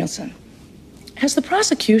 Mr. Samuelson, has the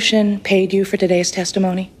prosecution paid you for today's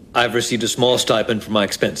testimony? I've received a small stipend for my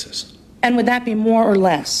expenses. And would that be more or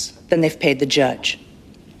less than they've paid the judge?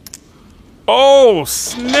 Oh,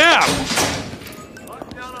 snap!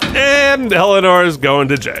 And Eleanor is going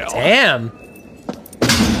to jail. Damn.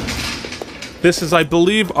 This is, I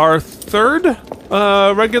believe, our third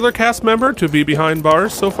regular cast member to be behind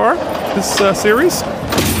bars so far this series.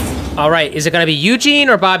 All right, is it going to be Eugene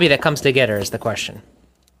or Bobby that comes to get her is the question.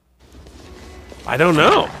 I don't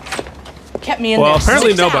know. Kept me in Well, there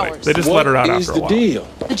apparently 6 nobody. hours. They just let her out after a while.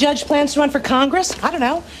 The judge plans to run for Congress? I don't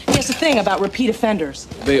know. He has a thing about repeat offenders.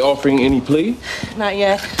 They offering any plea? Not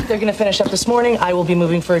yet. They're going to finish up this morning. I will be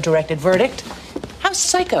moving for a directed verdict. How's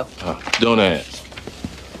Psycho? Don't ask.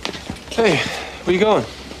 Hey, where you going?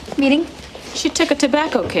 Meeting? She took a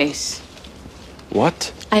tobacco case.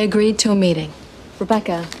 What? I agreed to a meeting.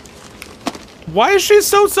 Rebecca. Why is she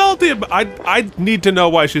so salty? I need to know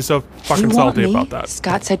why she's so fucking salty about that.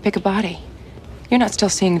 Scott said pick a body. You're not still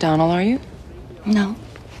seeing Donald, are you? No.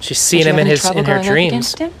 She's seen him in her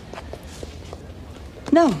dreams.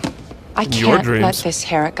 No. I Your can't let dreams. this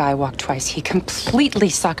Herrick guy walk twice. He completely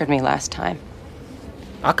suckered me last time.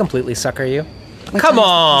 I'll completely sucker you. What Come time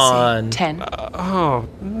on. 10. Oh,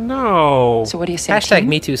 no. So what do you say? Hashtag 10?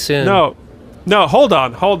 me too soon. No, hold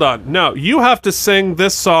on. No, you have to sing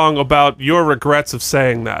this song about your regrets of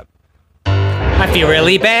saying that. I feel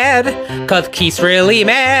really bad, cause Keith's really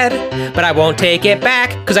mad, but I won't take it back,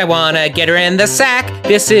 cause I wanna get her in the sack.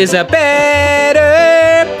 This is a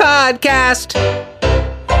better podcast.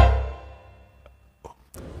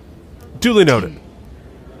 Duly noted.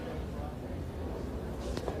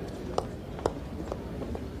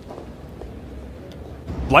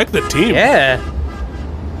 Like the team. Yeah.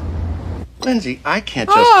 Lindsay, I can't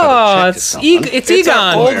just Oh, cut a check to it's someone. It's our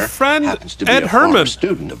Egon. lawyer, Old friend happens to be Ed a former Herman.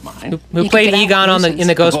 student of mine. Who He played could get Egon out in the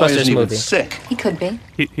The boy isn't Ghostbusters even movie. sick. He could be.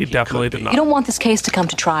 He definitely did not. You don't want this case to come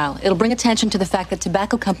to trial. It'll bring attention to the fact that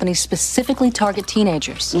tobacco companies specifically target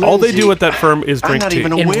teenagers. All they do at that firm is drink tea.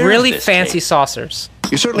 In really fancy saucers.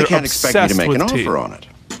 You certainly They're can't expect me to obsessed make an with tea. offer on it.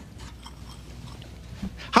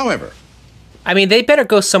 However, I mean, they better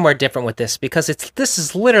go somewhere different with this because this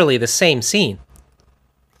is literally the same scene.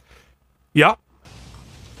 Yeah,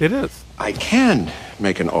 it is. I can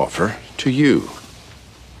make an offer to you.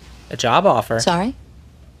 A job offer. Sorry?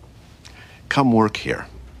 Come work here.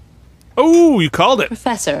 Oh, you called it.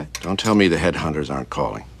 Professor. Don't tell me the headhunters aren't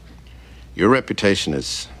calling. Your reputation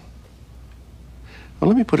is... Well,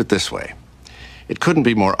 let me put it this way. It couldn't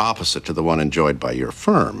be more opposite to the one enjoyed by your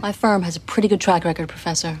firm. My firm has a pretty good track record,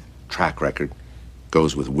 Professor. Track record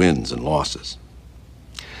goes with wins and losses.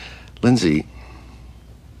 Lindsay,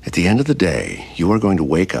 at the end of the day, you are going to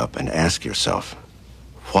wake up and ask yourself,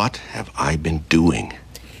 what have I been doing?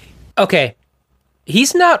 Okay,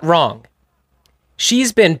 he's not wrong.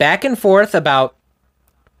 She's been back and forth about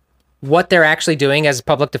what they're actually doing as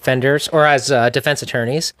public defenders or as defense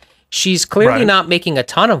attorneys. She's clearly Right. not making a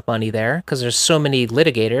ton of money there because there's so many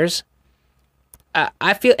litigators.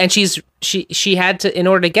 I feel, and she had to, in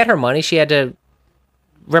order to get her money, she had to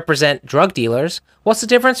represent drug dealers. What's the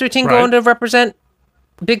difference between Right. going to represent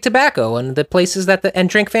big tobacco and the places and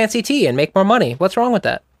drink fancy tea and make more money? What's wrong with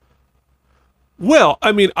that? Well,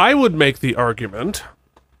 I mean, I would make the argument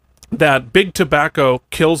that big tobacco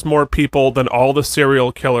kills more people than all the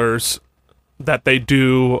serial killers that they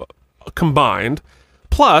do combined.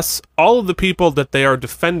 Plus, all of the people that they are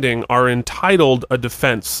defending are entitled a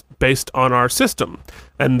defense based on our system,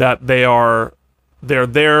 and that they're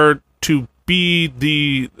there to be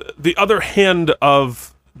the other hand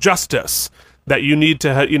of justice. that you need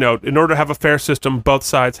to, in order to have a fair system, both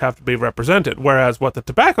sides have to be represented. Whereas what the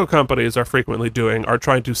tobacco companies are frequently doing are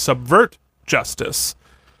trying to subvert justice.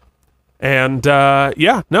 And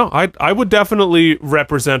I would definitely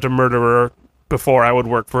represent a murderer before I would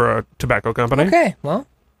work for a tobacco company. Okay, well,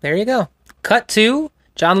 there you go. Cut to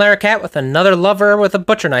John Larroquette with another lover with a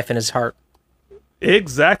butcher knife in his heart.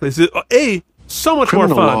 Exactly. So much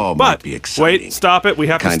Criminal more law fun. might But be exciting. wait, stop it. We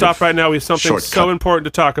have to Kind stop of right now. We have something shortcut. so important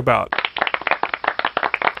to talk about.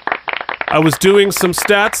 I was doing some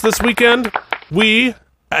stats this weekend. We,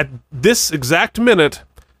 at this exact minute,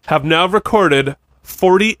 have now recorded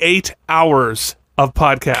 48 hours of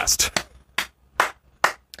podcast.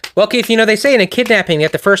 Well, Keith, they say in a kidnapping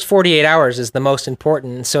that the first 48 hours is the most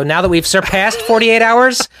important. So now that we've surpassed 48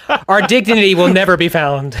 hours, our dignity will never be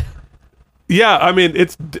found. Yeah, I mean,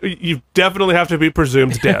 you definitely have to be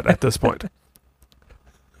presumed dead at this point.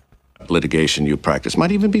 Litigation you practice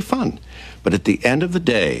might even be fun. But at the end of the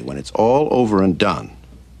day, when it's all over and done,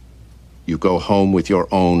 you go home with your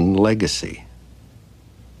own legacy.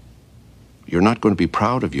 You're not going to be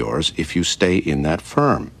proud of yours if you stay in that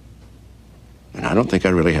firm. And I don't think I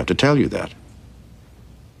really have to tell you that.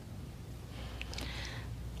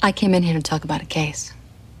 I came in here to talk about a case.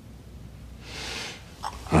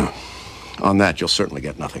 On that, you'll certainly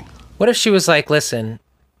get nothing. What if she was like, listen,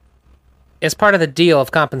 as part of the deal of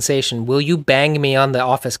compensation, will you bang me on the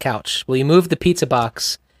office couch? Will you move the pizza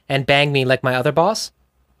box and bang me like my other boss?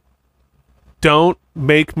 Don't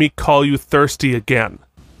make me call you thirsty again.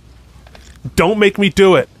 Don't make me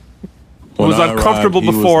do it. It was uncomfortable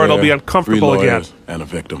before, it'll be uncomfortable again. And a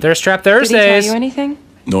victim. Thirst Trap Did he Thursdays. tell you anything?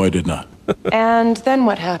 No, I did not. And then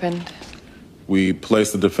what happened? We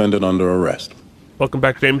placed the defendant under arrest. Welcome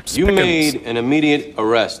back, James You Pickens. made an immediate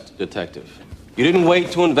arrest, detective. You didn't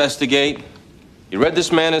wait to investigate. You read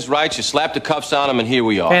this man his rights, you slapped the cuffs on him, and here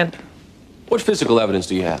we are. Man. What physical evidence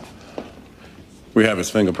do you have? We have his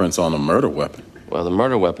fingerprints on a murder weapon. Well, the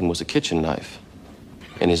murder weapon was a kitchen knife.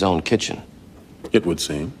 In his own kitchen. It would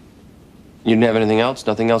seem. You didn't have anything else?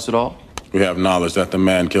 Nothing else at all? We have knowledge that the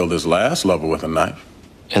man killed his last lover with a knife.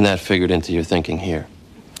 And that figured into your thinking here?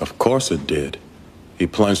 Of course it did. He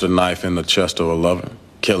plunged a knife in the chest of a lover,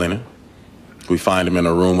 killing her. We find him in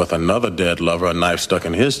a room with another dead lover, a knife stuck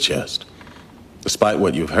in his chest. Despite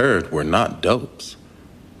what you've heard, we're not dopes.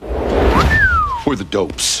 We're the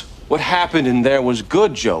dopes. What happened in there was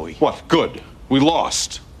good, Joey. What? Good. We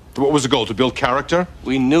lost. What was the goal? To build character?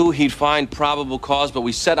 We knew he'd find probable cause, but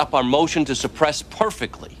we set up our motion to suppress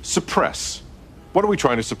perfectly. Suppress? What are we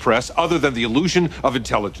trying to suppress other than the illusion of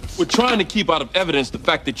intelligence? We're trying to keep out of evidence the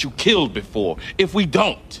fact that you killed before. If we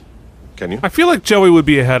don't. Can you? I feel like Joey would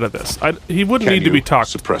be ahead of this. He wouldn't Can need to you be talked.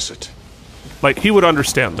 Suppress it. Like, he would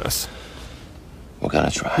understand this. We're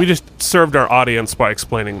gonna try. We just served our audience by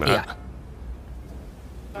explaining that. Yeah.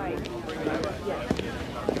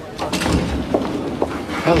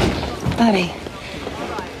 Buddy.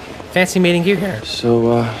 Fancy meeting you here.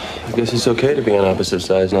 So, I guess it's okay to be on opposite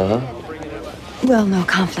sides now, huh? Well, no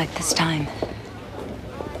conflict this time.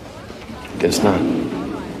 Guess not.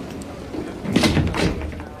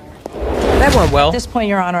 That went well. At this point,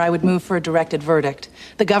 Your Honor, I would move for a directed verdict.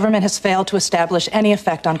 The government has failed to establish any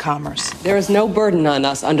effect on commerce. There is no burden on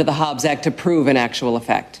us under the Hobbs Act to prove an actual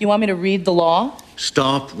effect. You want me to read the law?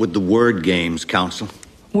 Stop with the word games, counsel.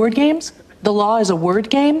 Word games? The law is a word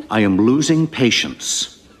game? I am losing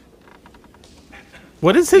patience.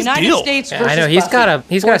 What is his United deal? States Yeah, versus I know he's got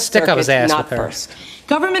Buffy. a Fourth stick up his Circuit, ass not with her. first.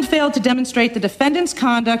 Government failed to demonstrate the defendant's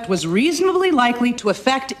conduct was reasonably likely to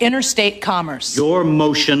affect interstate commerce. Your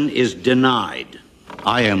motion is denied.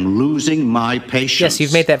 I am losing my patience. Yes,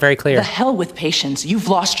 you've made that very clear. The hell with patience. You've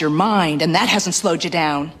lost your mind, and that hasn't slowed you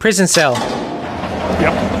down. Prison cell.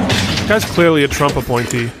 Yep. This guy's clearly a Trump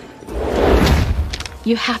appointee.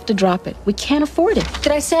 You have to drop it. We can't afford it.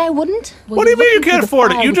 Did I say I wouldn't? Well, What do you mean you looking can't through the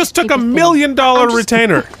afford it? file You with just the took $1 paper million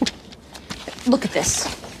retainer. Look at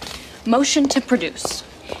this. Motion to produce.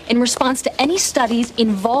 In response to any studies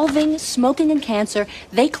involving smoking and cancer,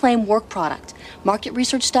 they claim work product. Market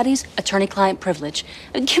research studies, attorney-client privilege.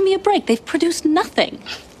 Give me a break. They've produced nothing.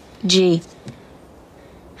 Gee.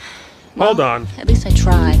 Hold on. At least I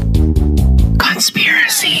tried.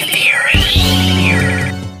 Conspiracy theory.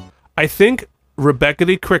 I think Rebecca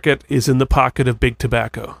D. Cricket is in the pocket of Big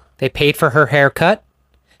Tobacco. They paid for her haircut.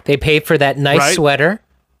 They paid for that nice Right? sweater.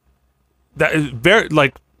 That is very,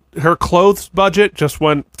 like, her clothes budget just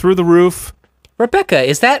went through the roof. Rebecca,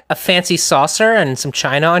 is that a fancy saucer and some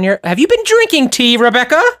china on your... Have you been drinking tea,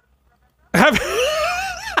 Rebecca? Where'd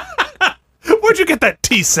you get that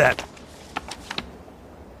tea set?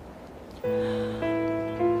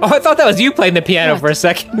 Oh, I thought that was you playing the piano for a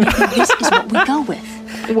second. This is what we go with.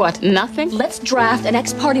 What, nothing? Let's draft an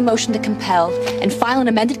ex parte motion to compel and file an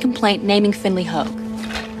amended complaint naming Finley Hogue.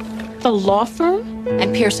 The law firm?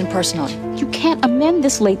 And Pearson personally. You can't amend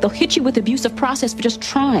this late. They'll hit you with abuse of process for just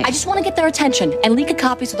trying. I just want to get their attention and leak a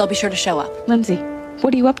copy so they'll be sure to show up. Lindsay,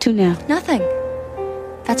 what are you up to now? Nothing.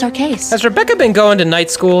 That's our case. Has Rebecca been going to night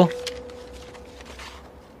school?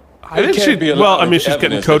 I think she's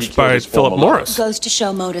getting coached by Philip Morris. Goes to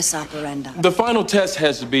show modus operandi. The final test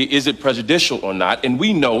has to be, is it prejudicial or not? And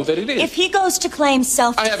we know that it is. If he goes to claim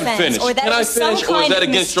self-defense, or that Can I was some finish, or is kind that of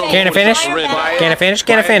against your mistake, Can I finish? Can I finish?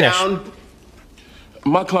 Can I finish?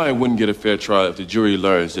 My client wouldn't get a fair trial if the jury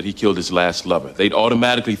learns that he killed his last lover. They'd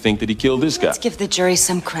automatically think that he killed this guy. Let's give the jury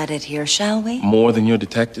some credit here, shall we? More than your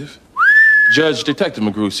detective? Judge, Detective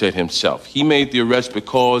McGrew said himself, he made the arrest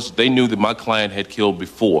because they knew that my client had killed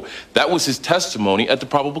before. That was his testimony at the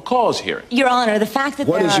probable cause hearing. Your Honor, the fact that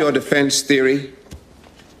What is your defense theory?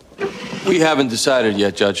 We haven't decided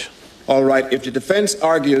yet, Judge. All right, if the defense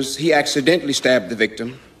argues he accidentally stabbed the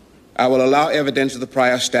victim, I will allow evidence of the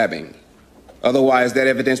prior stabbing. Otherwise, that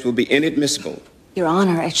evidence will be inadmissible. Your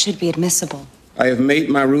Honor, it should be admissible. I have made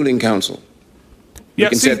my ruling, counsel. Yeah, We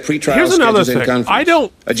can set pretrial here's another schedules in thing. conference. I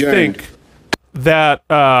don't Adjourned. think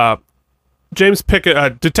that James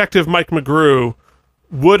Pickett, Detective Mike McGrew,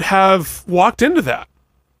 would have walked into that.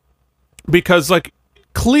 Because, like,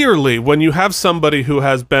 clearly, when you have somebody who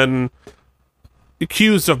has been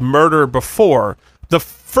accused of murder before, the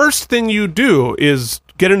first thing you do is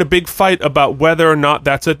get in a big fight about whether or not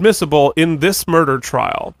that's admissible in this murder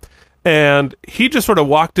trial. And he just sort of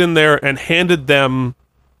walked in there and handed them,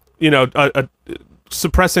 you know,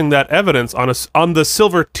 suppressing that evidence on the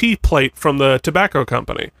silver tea plate from the tobacco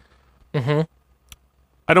company. Mm-hmm.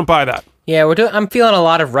 I don't buy that. Yeah, I'm feeling a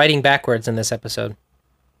lot of writing backwards in this episode.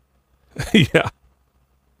 Yeah.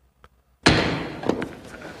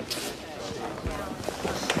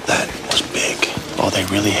 That was big. All they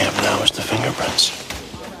really have now is the fingerprints.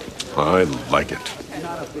 I like it.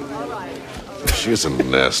 She is a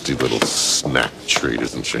nasty little snack treat,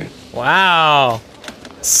 isn't she? Wow.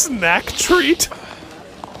 Snack treat?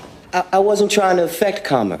 I wasn't trying to affect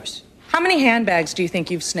commerce. How many handbags do you think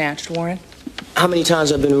you've snatched, Warren? How many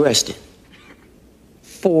times I've been arrested?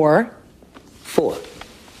 4. 4.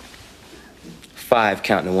 5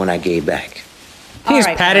 counting the one I gave back. He just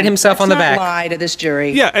patted himself on the back. Lie to this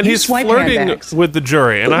jury. Yeah, and You he's swipe flirting handbags. with the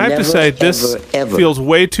jury. And But I have to never, say, this ever feels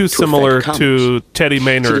way too similar affect to Teddy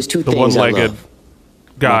Maynard, there's two the things I one-legged love.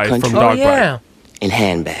 guy My from country. Dog Bite. And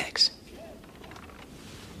handbags.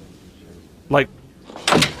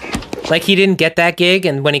 Like he didn't get that gig,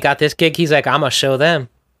 and when he got this gig, he's like, I'm gonna show them.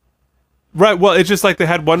 Right, well, it's just like they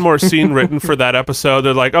had one more scene written for that episode.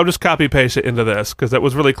 They're like, oh, just copy-paste it into this, because that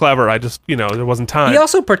was really clever. I just, there wasn't time. He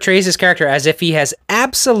also portrays his character as if he has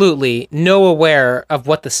absolutely no aware of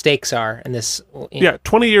what the stakes are in this. Yeah,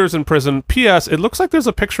 20 years in prison. P.S. It looks like there's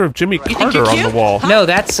a picture of Jimmy Carter on the wall. No,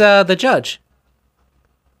 that's the judge.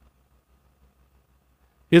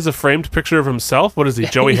 He has a framed picture of himself? What is he,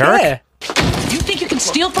 Joey Herrick? You think you can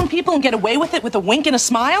steal from people and get away with it with a wink and a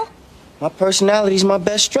smile? My personality's my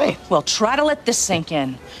best strength. Well, try to let this sink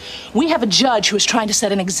in. We have a judge who is trying to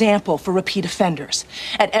set an example for repeat offenders.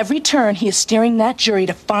 At every turn, he is steering that jury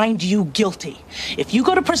to find you guilty. If you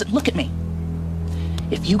go to prison, look at me.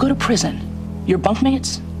 If you go to prison, your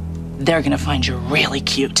bunkmates, they're gonna find you really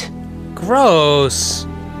cute. Gross.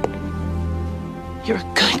 You're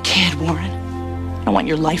a good kid, Warren. I want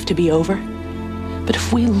your life to be over. But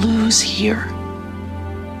if we lose here,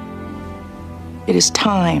 it is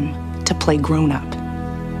time to play grown-up.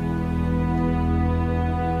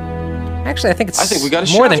 Actually, I think it's we got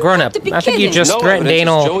a more shot. than grown up. I think you just No threatened evidence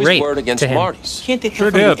was anal Joey's rape word against to him. Marty's. Can't they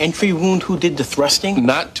tell from the entry wound who did the thrusting?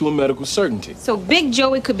 Not to a medical certainty. So Big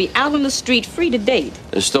Joey could be out on the street free to date.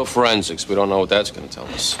 There's still forensics. We don't know what that's going to tell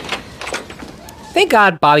us. Thank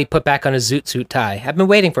God Bobby put back on his zoot suit tie. I've been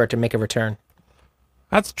waiting for it to make a return.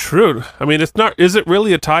 That's true. I mean, it's not. Is it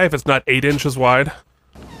really a tie if it's not 8 inches wide?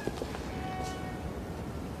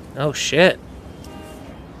 Oh, shit.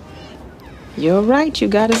 You're right, you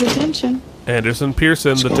got his attention. Anderson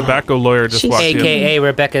Pearson, the tobacco lawyer, just walked in. AKA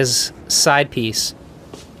Rebecca's side piece.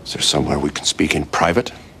 Is there somewhere we can speak in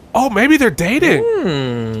private? Oh, maybe they're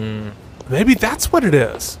dating. Maybe that's what it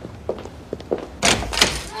is.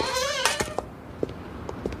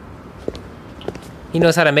 He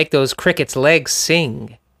knows how to make those crickets' legs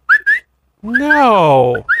sing.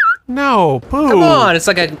 No, boo. Come on, it's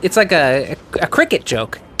like a cricket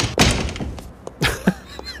joke.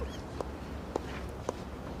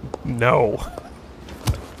 No.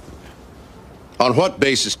 On what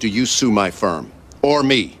basis do you sue my firm? Or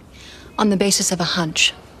me. On the basis of a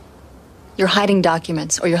hunch. You're hiding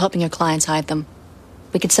documents, or you're helping your clients hide them.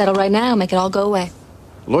 We could settle right now, make it all go away.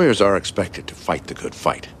 Lawyers are expected to fight the good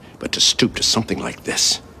fight, but to stoop to something like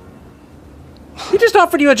this. We just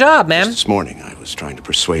offered you a job, man. This morning, I was trying to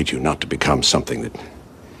persuade you not to become something that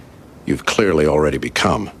you've clearly already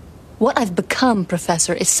become. What I've become,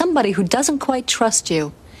 Professor, is somebody who doesn't quite trust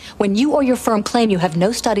you when you or your firm claim you have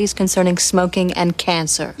no studies concerning smoking and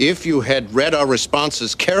cancer. If you had read our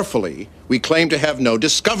responses carefully, we claim to have no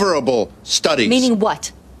discoverable studies. Meaning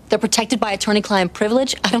what? They're protected by attorney-client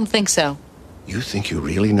privilege? I don't think so. You think you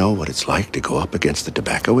really know what it's like to go up against the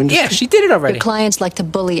tobacco industry? Yeah, she did it already. Your clients like to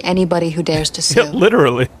bully anybody who dares to sue. Yeah,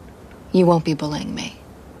 literally. You won't be bullying me.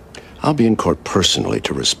 I'll be in court personally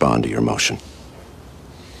to respond to your motion.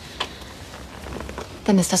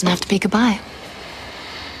 Then this doesn't have to be goodbye.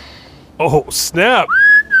 Oh, snap.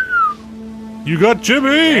 You got Jimmy.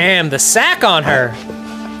 Damn, the sack on her.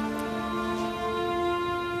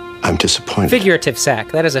 I'm disappointed. Figurative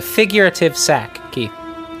sack. That is a figurative sack, Keith.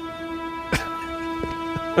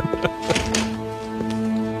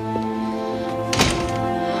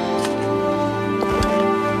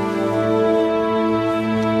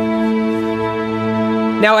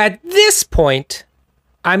 Now, at this point,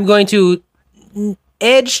 I'm going to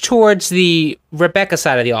edge towards the Rebecca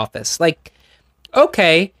side of the office. Like,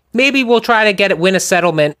 okay, maybe we'll try to win a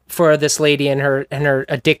settlement for this lady and her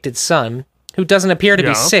addicted son, who doesn't appear to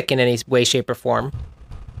be sick in any way, shape, or form.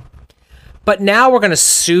 But now we're going to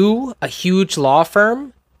sue a huge law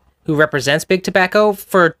firm who represents Big Tobacco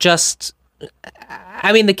for just...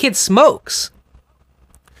 I mean, the kid smokes.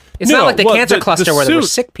 It's not like the cancer cluster where there were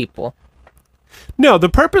sick people. No, the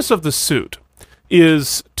purpose of the suit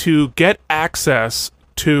is to get access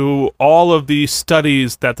to all of the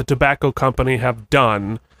studies that the tobacco company have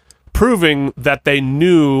done, proving that they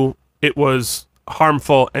knew it was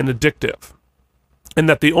harmful and addictive. And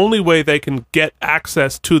that the only way they can get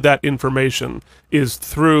access to that information is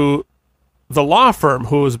through the law firm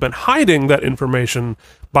who has been hiding that information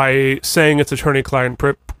by saying it's attorney-client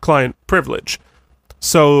privilege.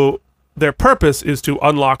 So their purpose is to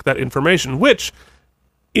unlock that information, which,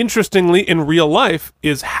 interestingly, in real life,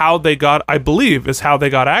 is how they got, I believe, is how they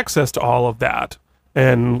got access to all of that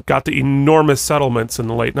and got the enormous settlements in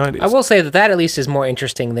the late 90s. I will say that at least is more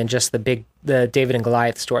interesting than just the David and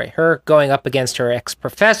Goliath story. Her going up against her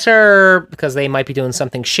ex-professor because they might be doing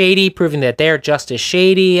something shady, proving that they're just as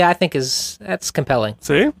shady, I think that's compelling.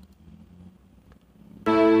 See?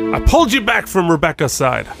 I pulled you back from Rebecca's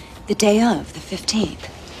side. The day of, the 15th.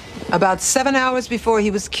 About 7 hours before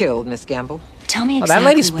he was killed, Miss Gamble. Tell me exactly. That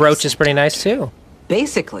lady's brooch is pretty nice, too.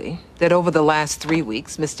 Basically, that over the last 3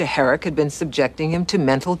 weeks, Mr. Herrick had been subjecting him to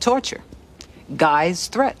mental torture.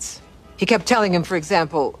 Guised threats. He kept telling him, for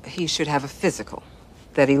example, he should have a physical.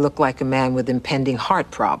 That he looked like a man with impending heart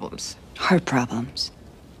problems. Heart problems?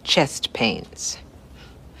 Chest pains.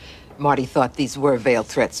 Marty thought these were veiled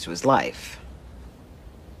threats to his life.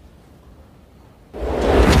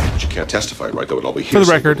 You can't testify, right? That would all be For the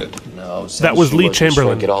record, No, that was Lee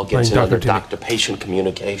Chamberlain It all gets playing into Dr. T. doctor-patient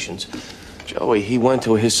communications. Joey, he went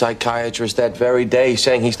to his psychiatrist that very day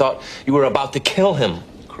saying he thought you were about to kill him.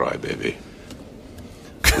 Cry, baby.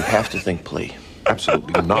 We have to think plea.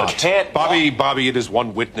 Absolutely not. Can't. Bobby, it is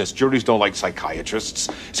one witness. Juries don't like psychiatrists.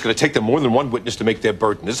 It's going to take them more than one witness to make their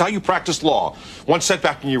burden. This is how you practice law. One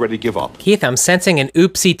setback and you're ready to give up. Keith, I'm sensing an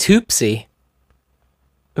oopsie-toopsie.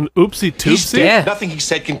 An oopsie-toopsie? He's dead. Nothing he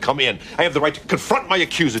said can come in. I have the right to confront my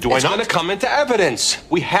accuser, do It's I not? going to come into evidence.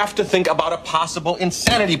 We have to think about a possible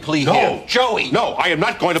insanity plea No, here. Joey! No, I am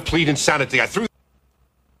not going to plead insanity. I threw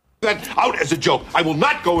that out as a joke. I will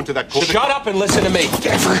not go into that court. Shut up and listen to me.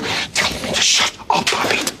 Never tell me to shut up,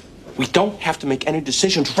 Bobby. We don't have to make any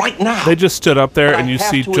decisions right now. They just stood up there But and I you have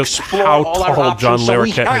see to just explore how all our tall John options, so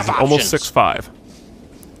we Larroquette is. have Almost options. 6'5".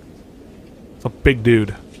 It's a big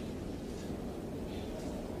dude.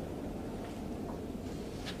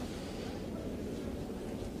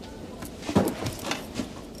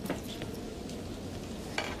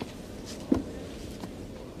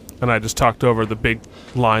 And I just talked over the big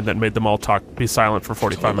line that made them all be silent for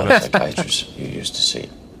 45 minutes. Psychiatrist you used to see.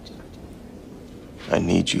 I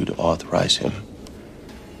need you to authorize him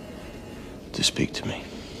to speak to me.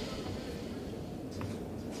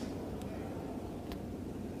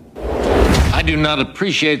 I do not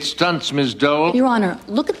appreciate stunts, Ms. Dole. Your Honor,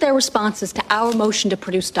 look at their responses to our motion to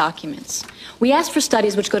produce documents. We asked for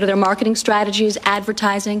studies which go to their marketing strategies,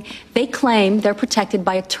 advertising. They claim they're protected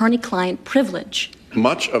by attorney-client privilege.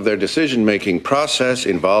 Much of their decision-making process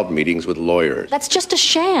involved meetings with lawyers. That's just a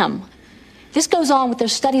sham. This goes on with their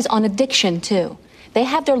studies on addiction, too. They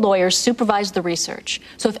have their lawyers supervise the research.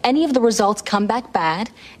 So if any of the results come back bad,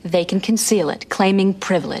 they can conceal it, claiming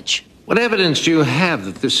privilege. What evidence do you have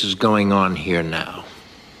that this is going on here now?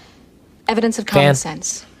 Evidence of common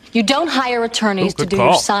sense. You don't hire attorneys to do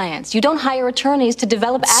your science. You don't hire attorneys to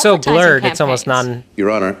develop So advertising blurred, campaigns. it's almost non. Your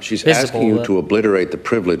Honor, she's asking you to obliterate the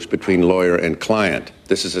privilege between lawyer and client.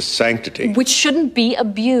 This is a sanctity. Which shouldn't be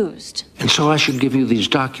abused. And so I should give you these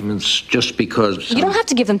documents just because... You don't have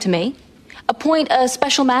to give them to me. Appoint a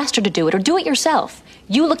special master to do it, or do it yourself.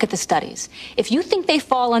 You look at the studies. If you think they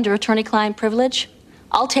fall under attorney-client privilege,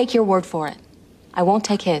 I'll take your word for it. I won't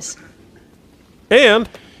take his. And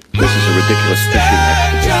this is a ridiculous fishing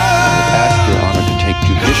expedition. I would ask Your Honor to take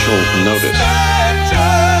judicial notice.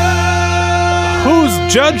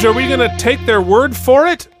 whose judge are we going to take their word for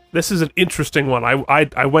it? This is an interesting one.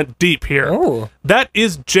 I went deep here. Oh. That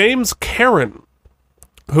is James Karen,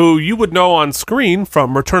 who you would know on screen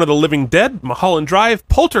from Return of the Living Dead, Mulholland Drive,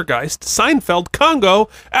 Poltergeist, Seinfeld, Congo,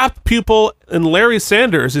 Apt Pupil, and Larry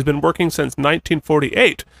Sanders. He's been working since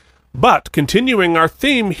 1948. But, continuing our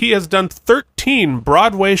theme, he has done 13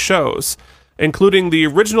 Broadway shows, including the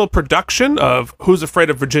original production of Who's Afraid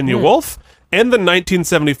of Virginia Woolf and the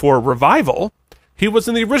 1974 revival. He was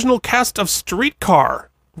in the original cast of Streetcar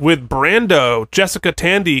with Brando, Jessica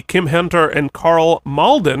Tandy, Kim Hunter, and Carl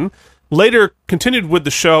Malden. Later continued with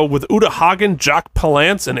the show with Uta Hagen, Jock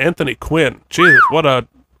Palance, and Anthony Quinn. Jesus, what a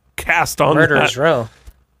cast on Murderers that. Row.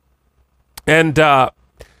 And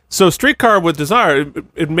so Streetcar with Desire,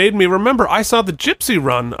 it made me remember I saw the Gypsy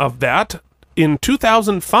run of that in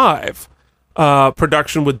 2005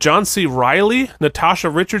 production with John C. Reilly, Natasha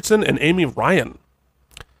Richardson, and Amy Ryan.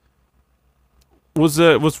 Was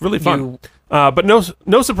really fun. But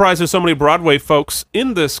no surprise there's so many Broadway folks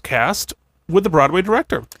in this cast with the Broadway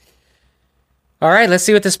director. All right, let's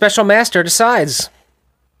see what the special master decides.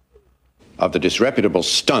 Of the disreputable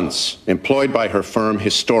stunts employed by her firm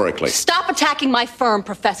historically. Stop attacking my firm,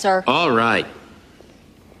 Professor. All right.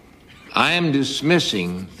 I am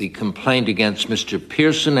dismissing the complaint against Mr.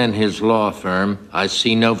 Pearson and his law firm. I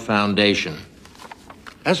see no foundation.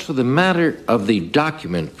 As for the matter of the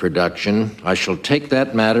document production, I shall take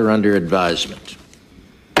that matter under advisement.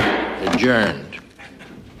 Adjourned.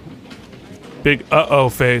 Big uh-oh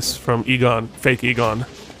face from Egon, fake Egon.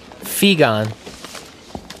 Fegon.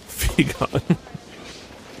 Fegon.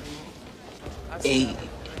 8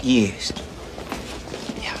 years.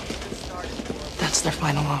 Yeah. That's their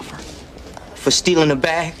final offer. For stealing a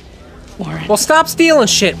bag? Warren. Well, stop stealing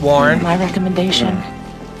shit, Warren. My recommendation.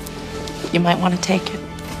 You might want to take it.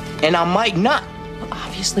 And I might not. Well,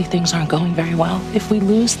 obviously things aren't going very well. If we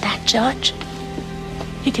lose that judge,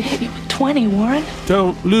 he could hit you with 20, Warren.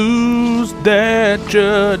 Don't lose that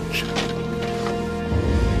judge.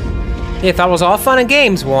 You thought it was all fun and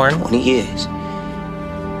games, Warren. 20 years.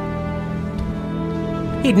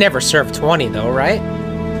 He'd never serve 20, though, right?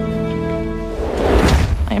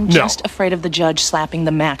 I am just afraid of the judge slapping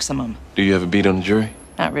the maximum. Do you have a beat on the jury?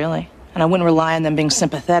 Not really. And I wouldn't rely on them being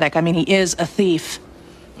sympathetic. I mean, he is a thief.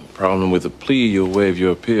 Problem with a plea, you'll waive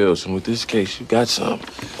your appeals, and with this case, you got some.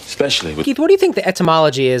 Especially with... Keith, what do you think the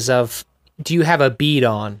etymology is of do you have a bead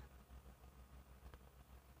on?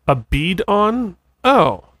 A bead on?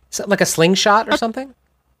 Oh. Is that like a slingshot or something?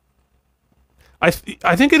 I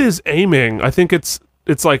think it is aiming. I think it's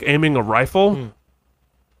like aiming a rifle.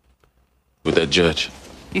 With that judge.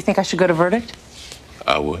 You think I should go to verdict?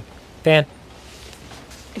 I would. Dan.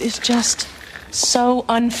 It is just so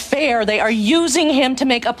unfair. They are using him to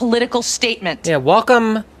make a political statement. Yeah,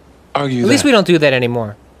 welcome. Argue At least we don't do that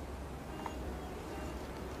anymore.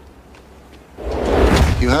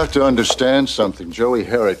 You have to understand something. Joey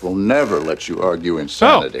Herrick will never let you argue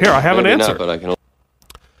insanity. Oh, here, I have an Maybe answer. not, but I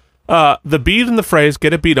can... The bead in the phrase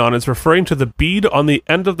 "get a bead on" is referring to the bead on the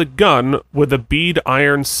end of the gun with a bead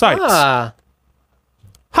iron sights. Ah.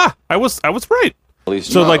 Ha! I was right. At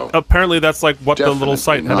least So, no. like, apparently that's like what the little Definitely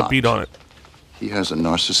sight had a not. bead on it. He has a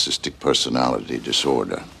narcissistic personality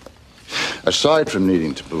disorder. Aside from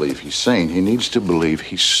needing to believe he's sane, he needs to believe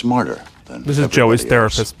he's smarter than This is everybody Joey's else.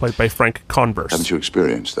 therapist, played by Frank Converse. Haven't you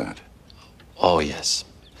experienced that? Oh, yes.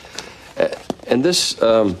 And this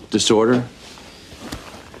disorder,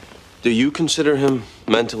 do you consider him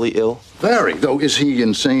mentally ill? Very. Though, is he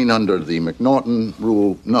insane under the McNaughton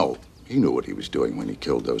rule? No. He knew what he was doing when he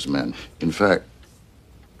killed those men. In fact...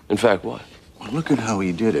 In fact, what? Well, look at how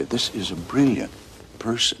he did it. This is a brilliant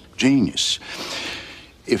person. Genius.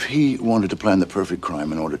 If he wanted to plan the perfect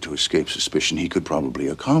crime in order to escape suspicion, he could probably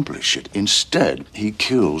accomplish it. Instead, he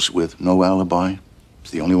kills with no alibi,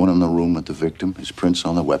 He's the only one in the room with the victim, his prints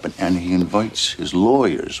on the weapon, and he invites his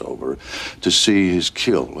lawyers over to see his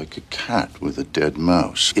kill, like a cat with a dead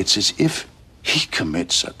mouse. It's as if he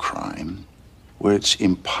commits a crime where it's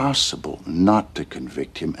impossible not to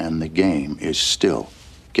convict him, and the game is still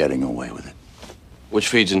getting away with it. Which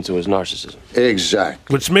feeds into his narcissism.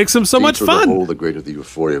 Exactly. Which makes him so much fun. The hole, the greater the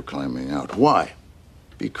euphoria of climbing out. Why?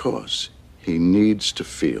 Because he needs to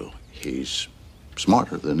feel he's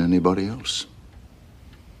smarter than anybody else.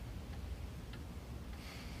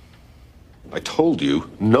 I told you,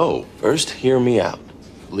 no. First, hear me out.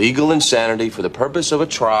 Legal insanity for the purpose of a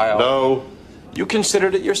trial. No. You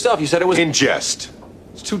considered it yourself. You said it was in jest.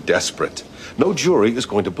 It's too desperate. No jury is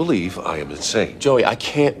going to believe I am insane. Joey, I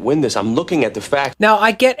can't win this. I'm looking at the fact. Now,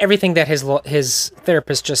 I get everything that his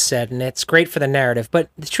therapist just said, and it's great for the narrative, but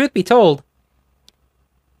the truth be told,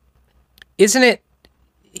 isn't it,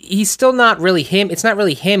 he's still not really him, it's not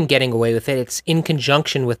really him getting away with it, it's in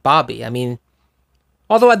conjunction with Bobby. I mean,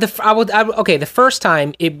 although the first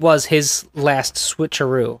time it was his last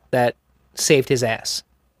switcheroo that saved his ass.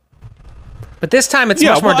 But this time it's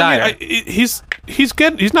much more dire. He's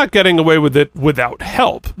not getting away with it without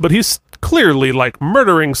help, but he's clearly like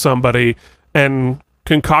murdering somebody and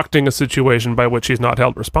concocting a situation by which he's not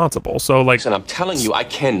held responsible. So like, and I'm telling you, I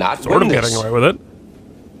cannot sort win of this. getting away with it.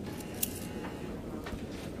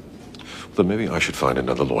 Then maybe I should find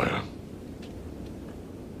another lawyer.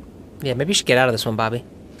 Yeah, maybe you should get out of this one, Bobby.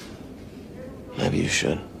 Maybe you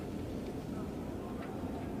should.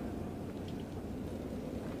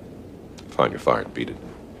 Fine, you're fired. Beat it.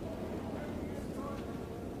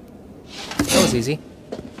 That was easy.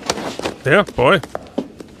 Yeah, boy.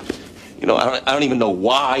 You know, I don't even know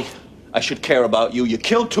why I should care about you. You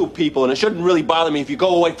killed 2 people, and it shouldn't really bother me if you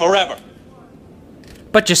go away forever.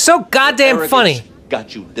 But you're so goddamn Arrogance funny.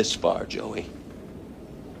 Got you this far, Joey.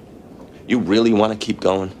 You really want to keep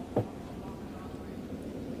going?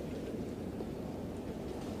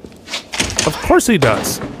 Of course he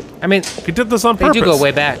does. I mean, he did this on purpose. They do go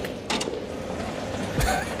way back.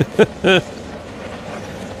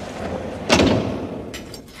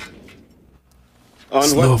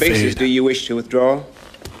 On what basis do you wish to withdraw?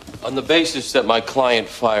 On the basis that my client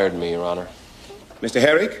fired me, Your Honor. Mr.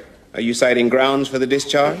 Herrick, are you citing grounds for the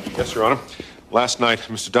discharge? Yes, Your Honor. Last night,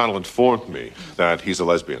 Mr. Donald informed me that he's a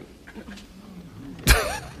lesbian.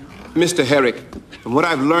 Mr. Herrick, from what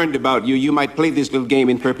I've learned about you, you might play this little game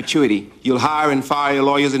in perpetuity. You'll hire and fire your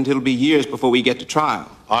lawyers until it'll be years before we get to trial.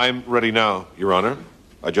 I'm ready now, Your Honor.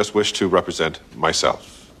 I just wish to represent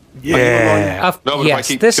myself. Yeah. No, but yes, if I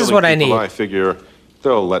keep this is what I people, need. I figure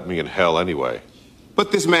they'll let me in hell anyway.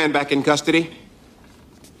 Put this man back in custody.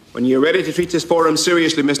 When you're ready to treat this forum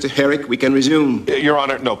seriously, Mr. Herrick, we can resume. Your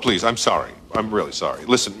Honor, no, please, I'm sorry. I'm really sorry.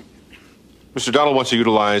 Listen, Mr. Donald wants to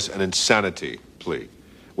utilize an insanity plea,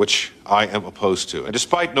 which I am opposed to. And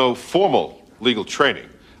despite no formal legal training,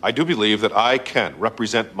 I do believe that I can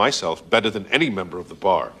represent myself better than any member of the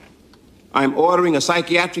bar. I'm ordering a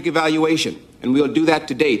psychiatric evaluation, and we'll do that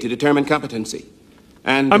today to determine competency.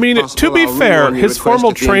 And I mean, to be fair, his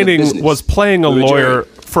formal training was playing a lawyer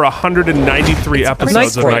for 193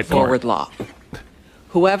 episodes of Night Court. Straightforward law.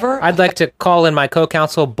 Whoever I'd like to call in my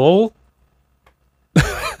co-counsel, Bull.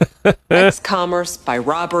 affects commerce by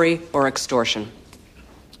robbery or extortion.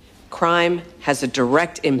 Crime has a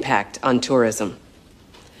direct impact on tourism.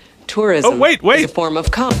 Tourism is a form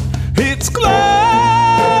of commerce. It's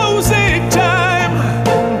closing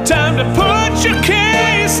time. Time to put your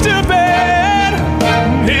case to bed.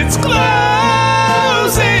 It's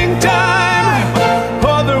closing time.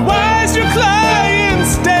 Otherwise, your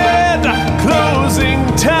client's dead. Closing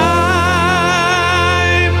time.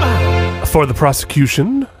 For the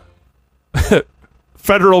prosecution,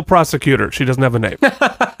 federal prosecutor. She doesn't have a name.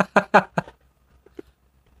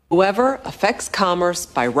 Whoever affects commerce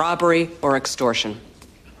by robbery or extortion.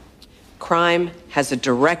 Crime has a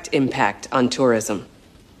direct impact on tourism.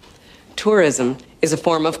 Tourism is a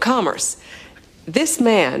form of commerce. This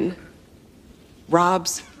man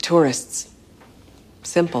robs tourists.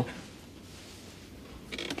 Simple.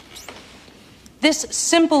 This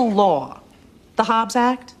simple law, the Hobbs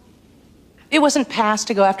Act, it wasn't passed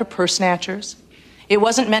to go after purse snatchers. It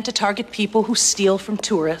wasn't meant to target people who steal from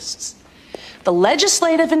tourists. The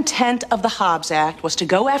legislative intent of the Hobbs Act was to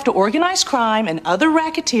go after organized crime and other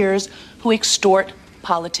racketeers who extort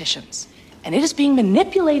politicians. And it is being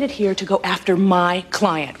manipulated here to go after my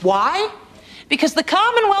client. Why? Because the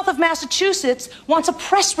Commonwealth of Massachusetts wants a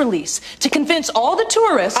press release to convince all the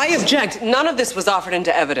tourists... I object. None of this was offered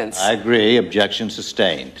into evidence. I agree. Objection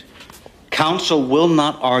sustained. Counsel will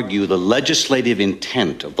not argue the legislative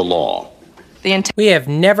intent of the law. We have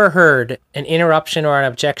never heard an interruption or an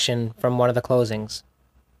objection from one of the closings.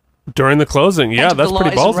 During the closing, yeah, that's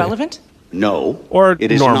pretty ballsy. Irrelevant? No, or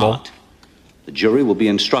it is normal. not. The jury will be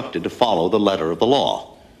instructed to follow the letter of the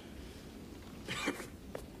law.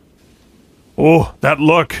 Oh, that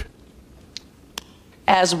look.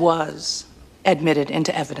 As was admitted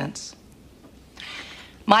into evidence.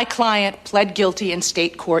 My client pled guilty in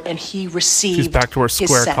state court, and he received She's back to her his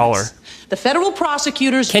square sentence. collar. The federal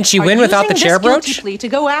prosecutors Can she are win without the using chair this guilty brooch? plea to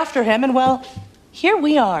go after him, and well, here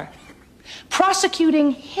we are,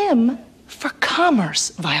 prosecuting him for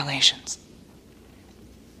commerce violations.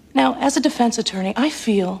 Now, as a defense attorney, I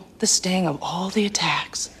feel the sting of all the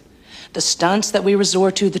attacks. The stunts that we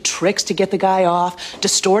resort to, the tricks to get the guy off,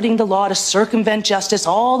 distorting the law to circumvent justice,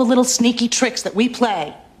 all the little sneaky tricks that we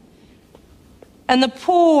play. And the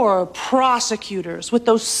poor prosecutors with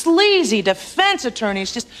those sleazy defense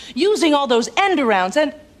attorneys just using all those end-arounds,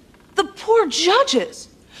 and the poor judges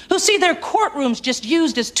who see their courtrooms just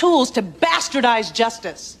used as tools to bastardize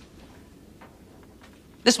justice.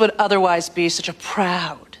 This would otherwise be such a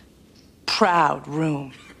proud, proud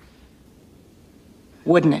room.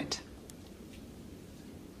 Wouldn't it?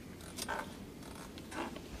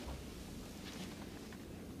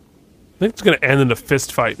 I think it's going to end in a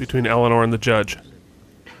fist fight between Eleanor and the judge.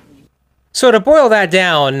 So to boil that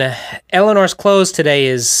down, Eleanor's close today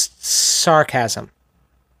is sarcasm.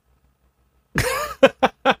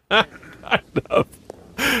 Kind of.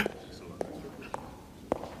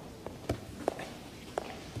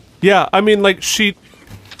 Yeah, I mean, like,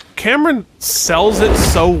 Cameron sells it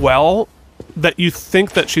so well that you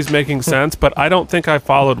think that she's making sense, but I don't think I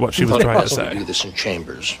followed what she was trying to say. Do this in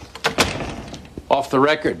chambers. Off the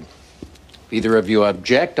record. If either of you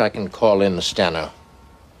object, I can call in the steno.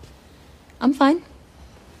 I'm fine.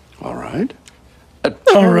 All right.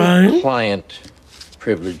 All right. Client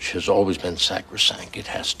privilege has always been sacrosanct. It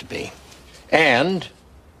has to be. And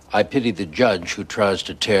I pity the judge who tries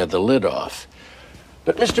to tear the lid off.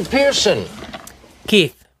 But Mr. Pearson.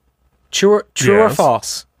 Keith, true or Yes?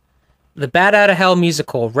 false? The Bat Out of Hell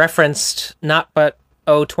musical, referenced not but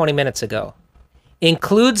 20 minutes ago,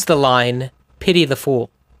 includes the line, "Pity the fool."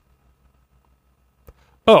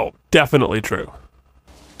 Oh, definitely true.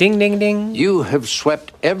 Ding, ding, ding. You have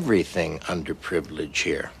swept everything under privilege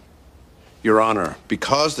here. Your Honor,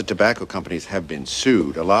 because the tobacco companies have been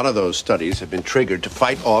sued, a lot of those studies have been triggered to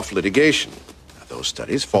fight off litigation. Those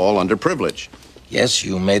studies fall under privilege. Yes,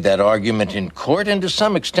 you made that argument in court, and to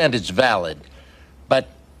some extent it's valid. But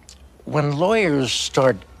when lawyers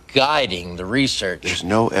start guiding the research... There's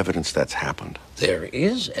no evidence that's happened. There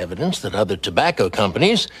is evidence that other tobacco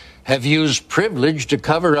companies have used privilege to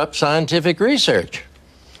cover up scientific research.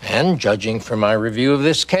 And judging from my review of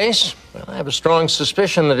this case, well, I have a strong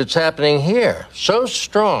suspicion that it's happening here. So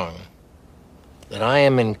strong that I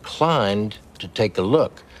am inclined to take a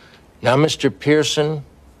look. Now, Mr. Pearson,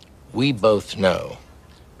 we both know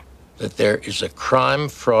that there is a crime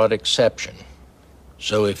fraud exception.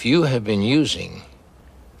 So if you have been using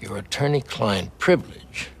your attorney-client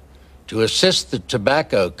privilege to assist the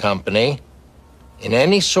tobacco company in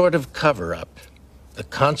any sort of cover-up, the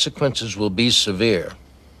consequences will be severe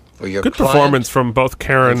for your Good client performance from both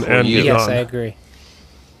Karen and you. Yvonne. Yes, I agree.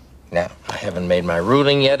 Now, I haven't made my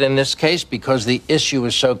ruling yet in this case because the issue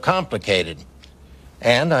is so complicated.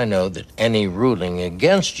 And I know that any ruling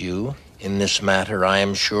against you in this matter, I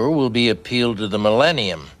am sure, will be appealed to the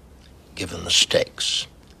millennium, given the stakes.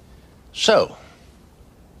 So,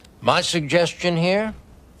 my suggestion here,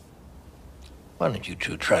 why don't you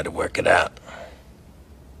two try to work it out?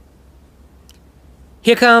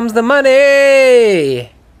 Here comes the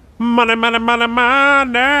money! Money, money, money,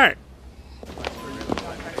 money!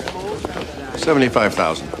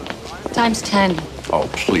 75,000. Times 10. Oh,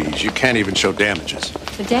 please, you can't even show damages.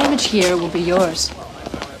 The damage here will be yours.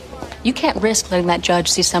 You can't risk letting that judge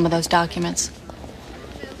see some of those documents.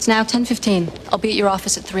 It's now 10:15. I'll be at your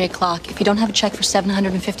office at 3 o'clock. If you don't have a check for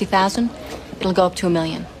 $750,000, it'll go up to $1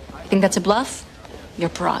 million. Think that's a bluff? Your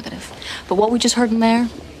prerogative. But what we just heard in there,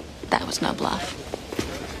 that was no bluff.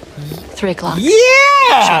 3 o'clock.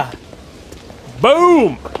 Yeah!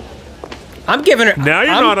 Boom! I'm giving her... Now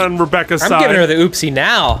you're not on Rebecca's side. I'm giving her the oopsie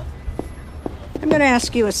now. I'm going to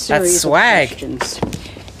ask you a series That's swag. of questions.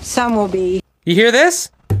 Some will be... You hear this?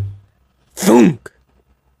 Thunk!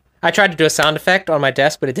 I tried to do a sound effect on my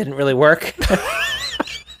desk, but it didn't really work.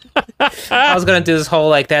 I was gonna do this whole,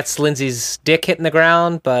 like, that's Lindsay's dick hitting the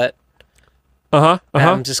ground, but...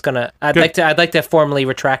 I'm just gonna... I'd like to formally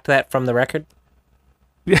retract that from the record.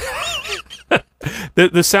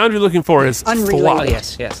 The sound you're looking for is Unrelated. flop. Oh,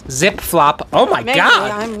 yes. Zip flop. Oh my Maybe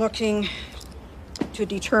god! I'm looking to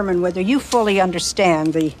determine whether you fully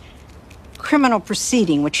understand the criminal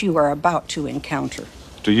proceeding which you are about to encounter.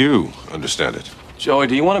 Do you understand it? Joey,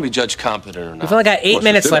 do you want to be judged competent or not? We've only got 8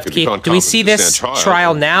 minutes left, Keith. Do we see this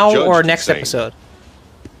trial now or next episode?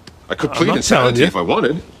 I could plead insanity if I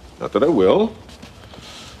wanted. Not that I will.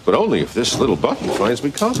 But only if this little button finds me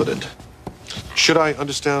competent. Should I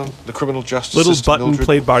understand the criminal justice Little system, Button, Mildred?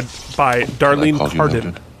 played by Darlene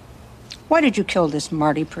Cardin. Why did you kill this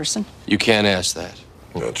Marty person? You can't ask that.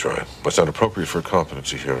 That's right. That's not appropriate for a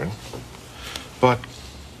competency hearing. But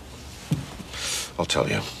I'll tell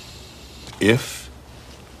you. If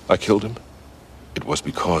I killed him, it was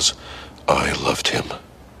because I loved him.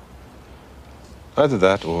 Either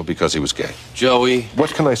that or because he was gay. Joey.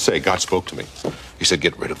 What can I say? God spoke to me. He said,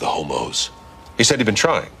 get rid of the homos. He said he'd been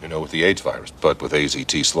trying, with the AIDS virus, but with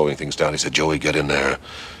AZT slowing things down, he said, Joey, get in there,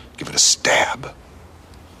 give it a stab.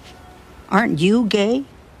 Aren't you gay?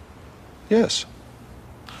 Yes.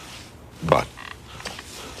 But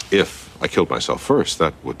if I killed myself first,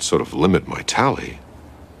 that would sort of limit my tally.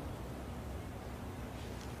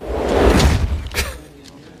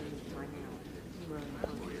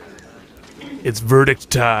 It's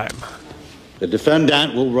verdict time. The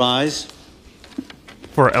defendant will rise.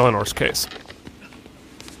 For Eleanor's case.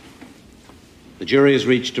 The jury has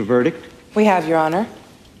reached a verdict. We have, Your Honor.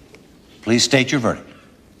 Please state your verdict.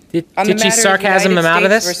 Did she sarcasm him out of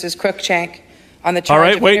this? Versus Cruikshank on the charge All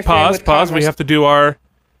right, of wait, interfering pause. with commerce. We have to do our...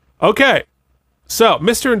 Okay. So,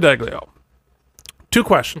 Mr. Indeglio, 2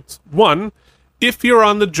 questions. 1, if you're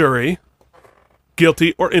on the jury,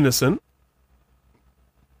 guilty or innocent?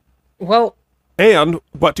 Well... And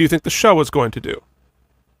what do you think the show is going to do?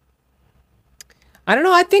 I don't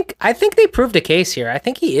know. I think they proved a case here. I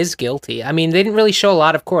think he is guilty. I mean, they didn't really show a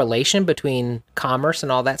lot of correlation between commerce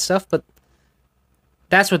and all that stuff, but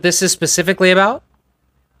that's what this is specifically about.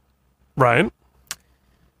 Ryan?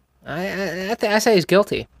 I say he's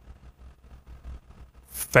guilty.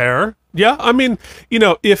 Fair. Yeah, I mean,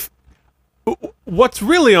 if what's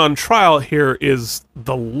really on trial here is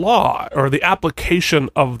the law or the application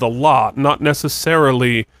of the law, not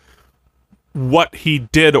necessarily what he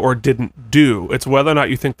did or didn't do. It's whether or not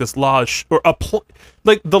you think this law is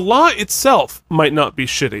like the law itself might not be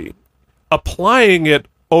shitty. Applying it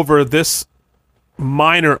over this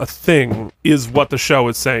minor a thing is what the show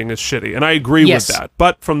is saying is shitty, and I agree with that.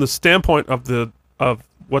 But from the standpoint of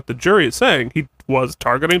what the jury is saying, he was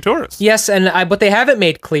targeting tourists. Yes, and what they haven't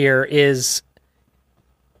made clear is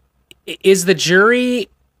the jury.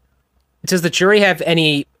 Does the jury have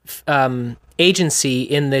any agency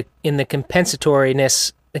in the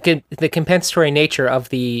compensatoriness, the compensatory nature of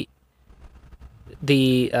the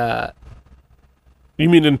You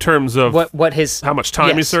mean in terms of what his how much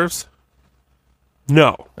time he serves?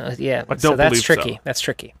 No. Yeah. I don't so that's believe tricky. so. That's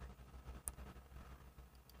tricky.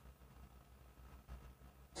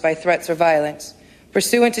 By threats or violence.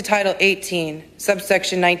 Pursuant to Title 18,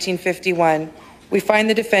 subsection 1951, we find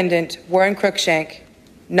the defendant, Warren Cruikshank,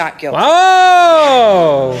 not guilty.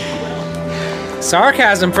 Oh!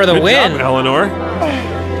 Sarcasm for the Good win. job, Eleanor.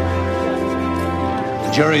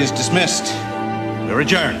 The jury is dismissed. We're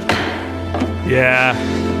adjourned. Yeah.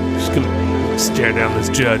 Just gonna stare down this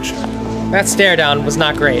judge. That stare down was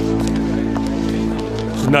not great.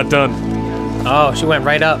 She's not done. Oh, she went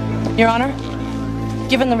right up. Your Honor,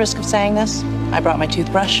 given the risk of saying this, I brought my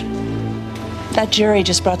toothbrush. That jury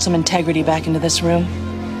just brought some integrity back into this room.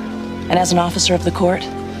 And as an officer of the court,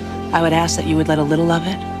 I would ask that you would let a little of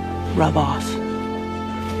it rub off.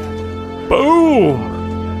 Boom!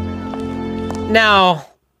 Now,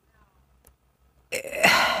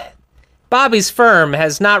 Bobby's firm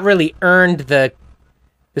has not really earned the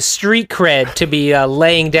street cred to be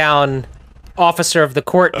laying down officer of the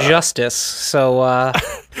court justice. So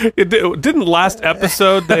it didn't last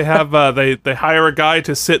episode they have they hire a guy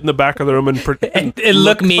to sit in the back of the room and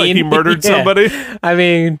look mean like he murdered Yeah. somebody. I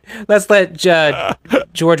mean, let's let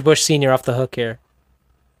George Bush Sr. off the hook here.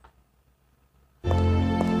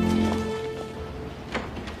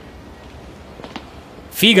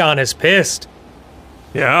 Fegon is pissed.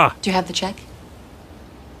 Yeah. Do you have the check?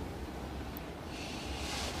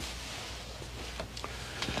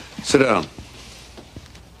 Sit down.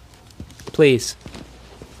 Please.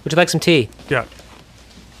 Would you like some tea? Yeah.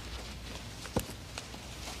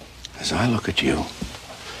 As I look at you,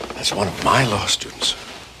 as one of my law students,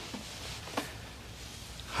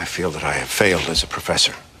 I feel that I have failed as a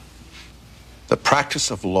professor. The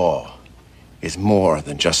practice of law is more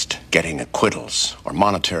than just getting acquittals or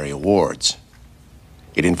monetary awards.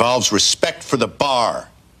 It involves respect for the bar,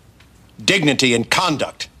 dignity and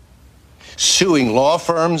conduct. Suing law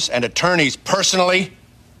firms and attorneys personally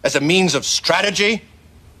as a means of strategy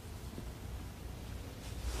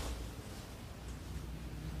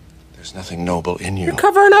There's nothing noble in you. You're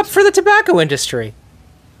covering up for the tobacco industry.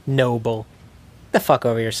 Noble. Get the fuck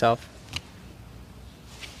over yourself.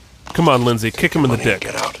 Come on, Lindsay. Kick him in the dick.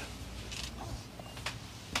 Get out.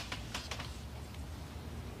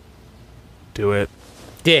 Do it.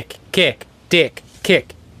 Dick, kick, dick,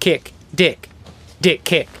 kick, kick, dick, dick,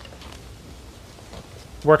 kick.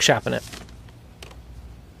 Workshopping it.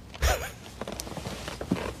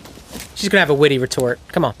 She's gonna have a witty retort.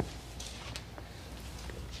 Come on.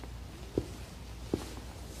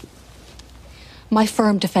 My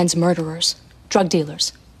firm defends murderers, drug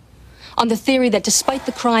dealers, on the theory that despite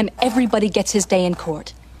the crime, everybody gets his day in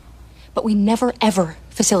court. But we never, ever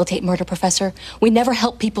facilitate murder, Professor. We never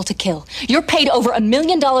help people to kill. You're paid over $1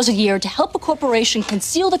 million a year to help a corporation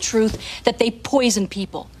conceal the truth that they poison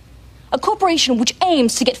people. A corporation which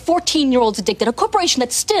aims to get 14-year-olds addicted. A corporation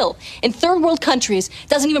that still, in third world countries,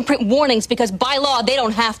 doesn't even print warnings because by law they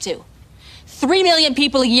don't have to. 3 million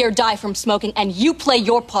people a year die from smoking, and you play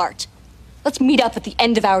your part. Let's meet up at the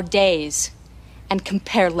end of our days and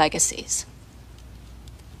compare legacies.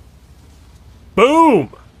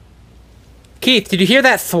 Boom! Keith, did you hear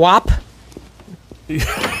that thwop?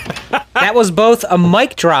 That was both a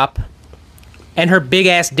mic drop and her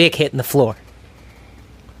big-ass dick hitting the floor.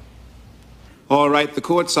 All right, the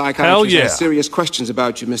court psychiatrist has serious questions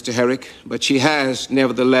about you, Mr. Herrick, but she has,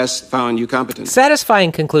 nevertheless, found you competent.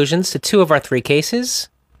 Satisfying conclusions to 2 of our 3 cases.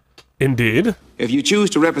 Indeed. If you choose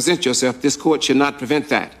to represent yourself, this court should not prevent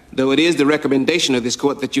that, though it is the recommendation of this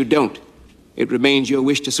court that you don't. It remains your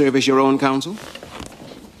wish to serve as your own counsel?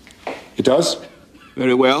 It does?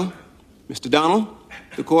 Very well. Mr. Donald,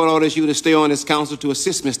 the court orders you to stay on as counsel to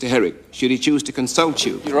assist Mr. Herrick, should he choose to consult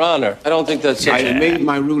you. Your Honor, I don't think that's... I have made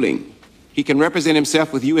my ruling. He can represent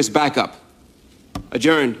himself with you as backup.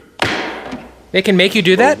 Adjourned. They can make you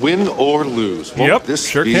do that? Win or lose. Won't this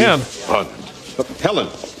sure be can. Fun. Helen,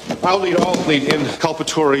 I'll need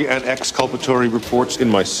inculpatory and exculpatory reports in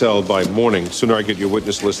my cell by morning. The sooner I get your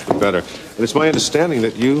witness list, the better. And it's my understanding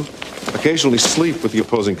that you occasionally sleep with the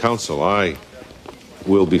opposing counsel. I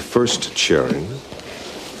will be first chairing.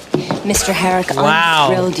 Mr. Herrick, Wow.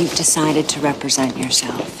 I'm thrilled you've decided to represent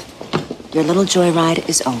yourself. Your little joyride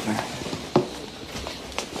is over.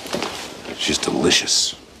 She's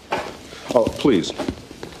delicious. Oh, please.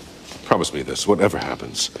 Promise me this. Whatever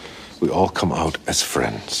happens, we all come out as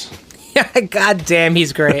friends. God damn,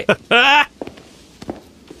 he's great.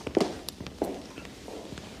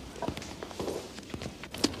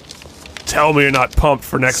 Tell me you're not pumped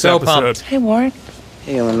for next So episode. pumped. Hey, Warren.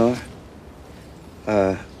 Hey, Eleanor.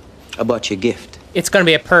 I bought you a gift. It's gonna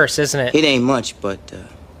be a purse, isn't it? It ain't much, but,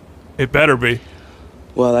 It better be.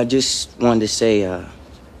 well, I just wanted to say, I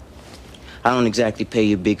don't exactly pay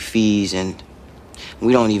you big fees, and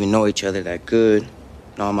we don't even know each other that good,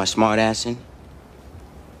 and all my smart-assing.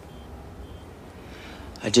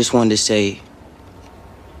 I just wanted to say,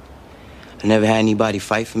 I never had anybody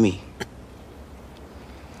fight for me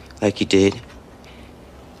like you did,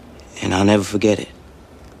 and I'll never forget it.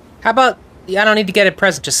 How about, I don't need to get a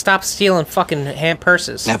present, just stop stealing fucking hand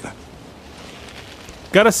purses. Never.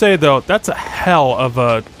 Gotta say, though, that's a hell of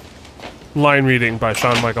a line reading by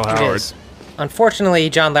Sean Michael It Howard. is. Unfortunately,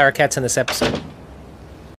 John Larroquette's in this episode.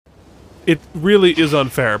 It really is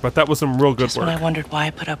unfair, but that was some real good That's when I work. wondered why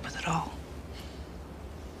I put up with it all.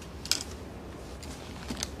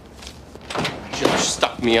 Just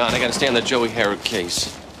stuck me on. I gotta stay on the Joey Herrick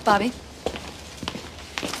case. Bobby,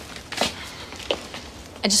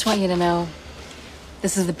 I just want you to know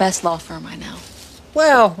this is the best law firm I know.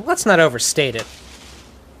 Well, let's not overstate it.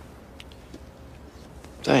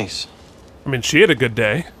 Thanks. I mean, she had a good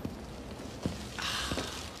day.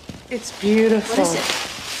 It's beautiful. What is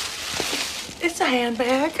it? It's a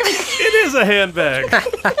handbag. It is a handbag.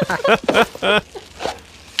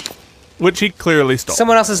 Which he clearly stole.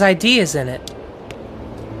 Someone else's ID is in it.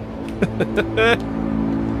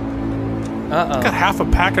 Uh-oh. Got half a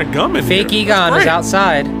pack of gum in Fake here. Egon That's is great.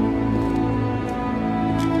 outside.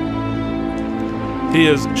 He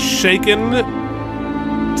is shaken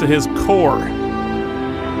to his core.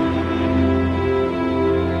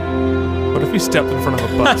 What if he stepped in front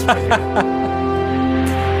of a bus right here?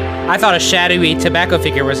 I thought a shadowy tobacco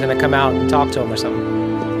figure was going to come out and talk to him or something.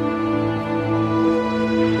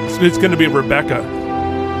 It's going to be Rebecca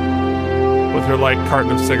with her, like,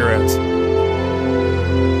 carton of cigarettes.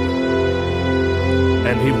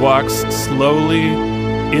 And he walks slowly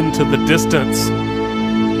into the distance.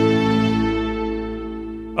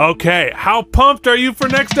 Okay, how pumped are you for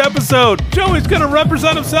next episode? Joey's going to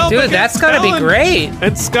represent himself. Dude, against that's going to be Ellen great.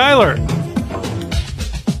 And Skylar.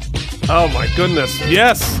 Oh my goodness,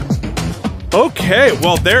 yes. Okay,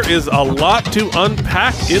 well, there is a lot to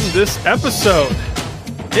unpack in this episode.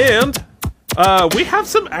 And we have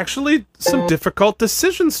some difficult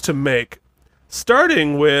decisions to make.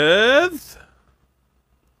 Starting with...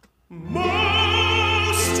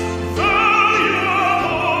 Most valuable.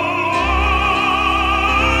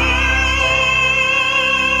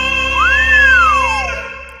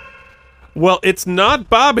 Well, it's not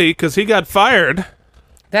Bobby, because he got fired.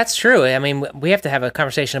 That's true. I mean, we have to have a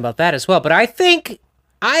conversation about that as well. But I think,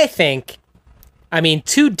 I mean,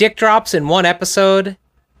 2 dick drops in one episode.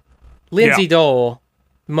 Lindsay Dole,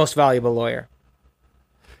 most valuable lawyer.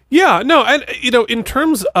 Yeah, no, and, in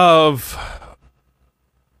terms of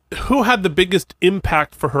who had the biggest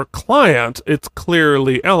impact for her client, it's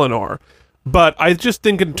clearly Eleanor. But I just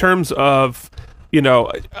think in terms of,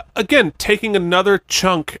 again, taking another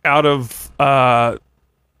chunk out of the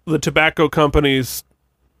tobacco company's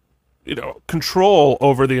control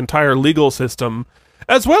over the entire legal system,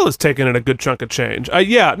 as well as taking in a good chunk of change.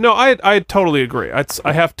 I totally agree.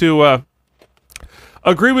 I have to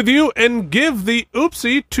agree with you and give the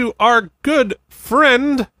oopsie to our good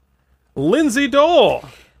friend, Lindsay Dole.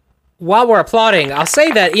 While we're applauding, I'll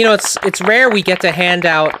say that, it's rare we get to hand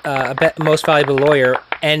out a most valuable lawyer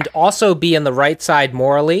and also be on the right side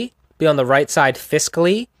morally, be on the right side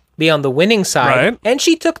fiscally, be on the winning side. Right. And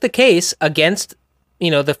she took the case against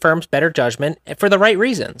the firm's better judgment for the right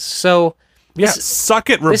reasons. So, suck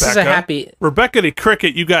it, Rebecca. This is a happy... Rebecca the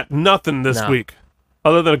Cricket, you got nothing this week,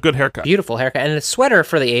 other than a good haircut. Beautiful haircut, and a sweater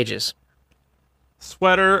for the ages.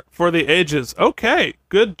 Sweater for the ages. Okay,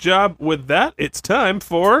 good job with that. It's time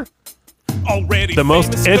for... the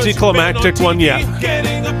most anticlimactic one yet.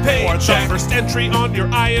 Getting a paycheck. First entry on your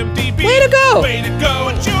IMDb. Way to go! Way to go!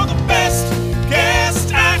 But you're the best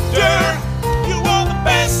guest actor. You are the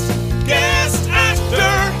best guest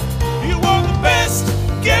actor. You are the best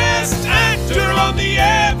guest actor on the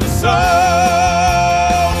episode.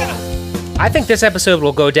 I think this episode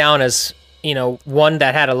will go down as, one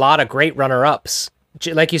that had a lot of great runner-ups.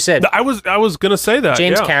 Like you said. I was gonna say that.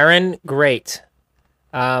 James Karen, great.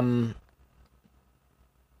 And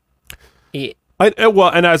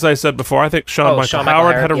as I said before, I think Sean Michael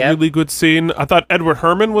Howard had a really good scene. I thought Edward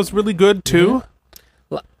Herrmann was really good too.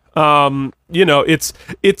 It's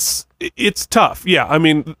tough. Yeah, I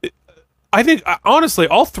mean, I think honestly,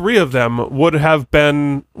 all 3 of them would have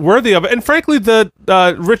been worthy of it, and frankly, the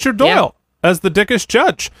Richard Doyle as the dickish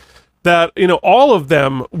judge. That all of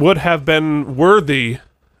them would have been worthy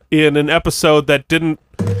in an episode that didn't.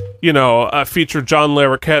 Feature John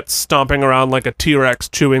Larroquette stomping around like a T-Rex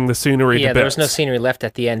chewing the scenery to bits. There was no scenery left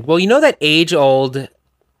at the end. Well, that age-old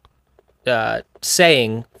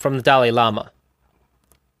saying from the Dalai Lama.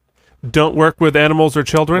 Don't work with animals or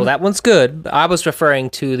children? Well, that one's good. I was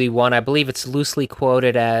referring to the one, I believe it's loosely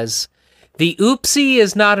quoted as, the oopsie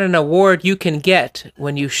is not an award you can get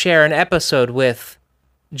when you share an episode with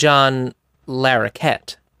John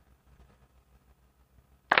Larroquette.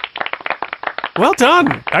 Well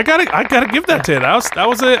done. I gotta give that to you.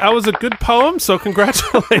 That was a good poem. So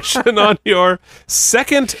congratulations on your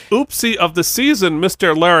second oopsie of the season,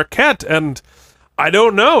 Mr. Larroquette. And I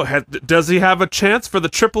don't know, does he have a chance for the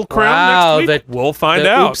Triple Crown next week? We'll find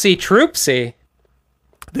out. Oopsie troopsie.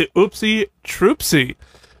 The oopsie troopsie.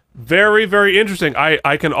 Very, very interesting.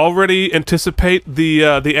 I can already anticipate the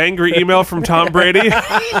angry email from Tom Brady.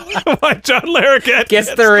 Why John Larroquette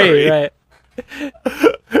gets 3, right?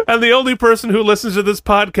 And the only person who listens to this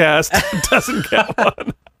podcast doesn't get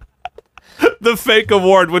one. The fake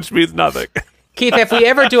award, which means nothing. Keith, if we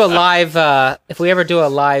ever do a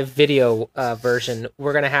live video version,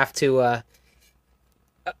 we're gonna have to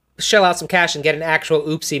shell out some cash and get an actual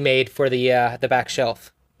oopsie made for the back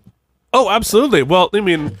shelf. Oh, absolutely. Well, I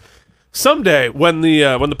mean, someday when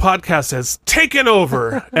the podcast has taken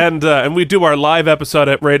over and we do our live episode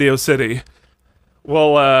at Radio City.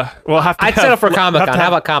 We'll have to. I'd settle for Comic-Con. How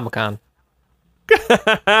about Comic-Con?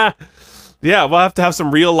 Yeah, we'll have to have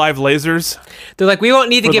some real live lasers. They're like, we don't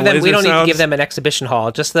need to give them an exhibition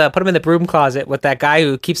hall. Just put them in the broom closet with that guy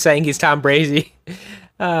who keeps saying he's Tom Brady.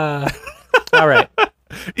 All right.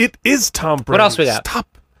 It is Tom Brady. What else we got?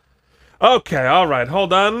 Stop. Okay, all right.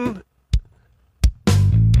 Hold on.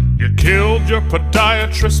 You killed your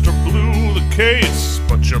podiatrist or blew the case,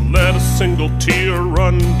 but you let a single tear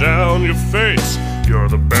run down your face. You're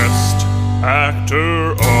the best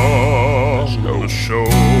actor on the show.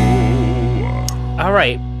 All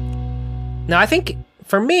right. Now, I think,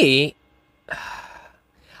 for me,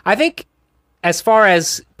 as far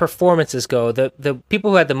as performances go, the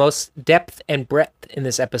people who had the most depth and breadth in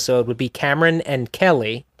this episode would be Cameron and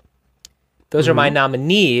Kelly. Those are my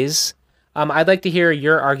nominees. I'd like to hear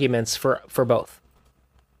your arguments for both.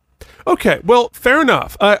 Okay, well, fair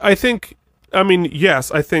enough. I think,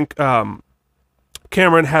 yes, I think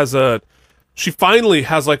Cameron she finally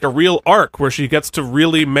has like a real arc where she gets to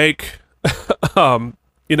really make,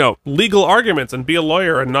 legal arguments and be a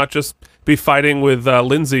lawyer and not just be fighting with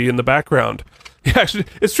Lindsay in the background. Yeah, actually,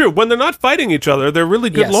 it's true. When they're not fighting each other, they're really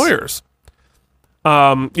good lawyers.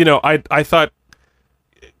 I thought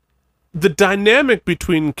the dynamic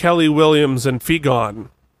between Kelly Williams and Figon,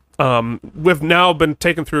 we've now been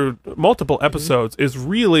taken through multiple episodes, is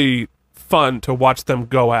really fun to watch them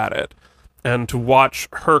go at it and to watch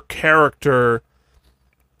her character,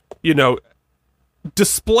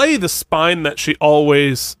 display the spine that she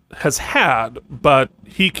always has had, but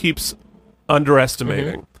he keeps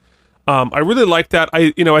underestimating. I really like that.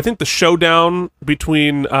 I think the showdown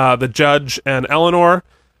between the judge and Eleanor,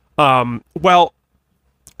 well,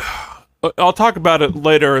 I'll talk about it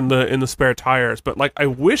later in the spare tires, but like I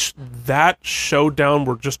wish that showdown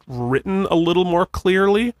were just written a little more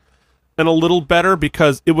clearly and a little better,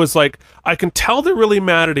 because it was like I can tell they're really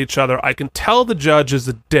mad at each other. I can tell the judge is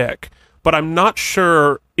a dick, but I'm not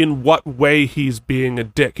sure in what way he's being a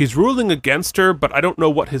dick. He's ruling against her, but I don't know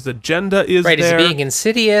what his agenda is. Right? There. Is he being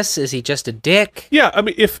insidious? Is he just a dick? Yeah, I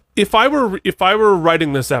mean, if I were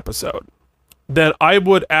writing this episode, then I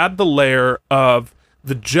would add the layer of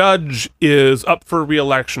the judge is up for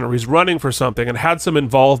re-election or he's running for something and had some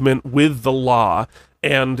involvement with the law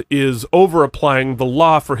and is over applying the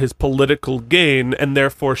law for his political gain, and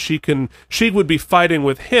therefore she would be fighting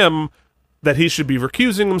with him that he should be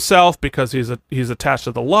recusing himself because he's attached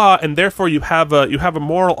to the law, and therefore you have a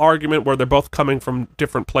moral argument where they're both coming from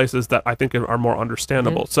different places that I think are more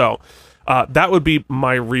understandable. So that would be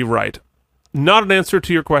my rewrite. Not an answer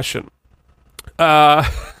to your question. I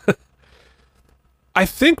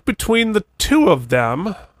think between the two of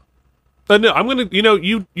them, no, I'm gonna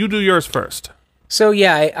you do yours first. So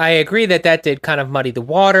yeah, I agree that did kind of muddy the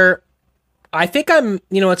water. I think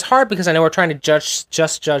it's hard because I know we're trying to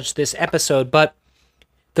judge this episode, but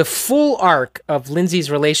the full arc of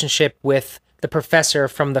Lindsay's relationship with the professor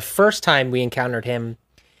from the first time we encountered him,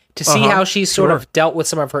 to see how she sort of dealt with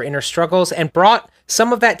some of her inner struggles and brought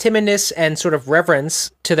some of that timidness and sort of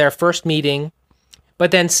reverence to their first meeting,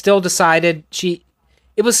 but then still decided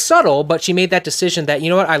it was subtle, but she made that decision that,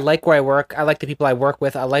 I like where I work, I like the people I work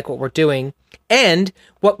with, I like what we're doing. And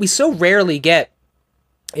what we so rarely get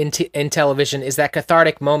in television is that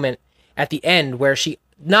cathartic moment at the end where she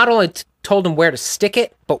not only told him where to stick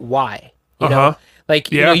it, but why. You know,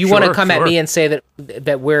 you want to come at me and say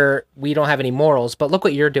that we don't have any morals, but look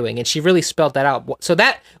what you're doing. And she really spelled that out. So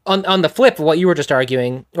that on the flip of what you were just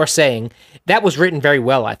arguing or saying, that was written very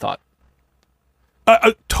well, I thought.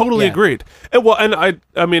 I totally agreed. And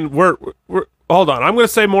I mean, we're hold on. I'm going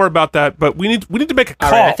to say more about that, but we need to make a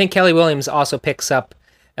call. All right, I think Kelly Williams also picks up.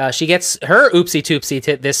 She gets her oopsie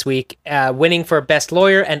toopsie this week, winning for Best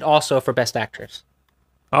Lawyer and also for Best Actress.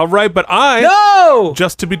 All right, but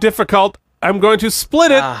just to be difficult, I'm going to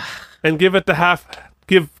split it and give it to half.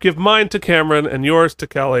 Give mine to Cameron and yours to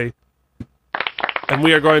Kelly, and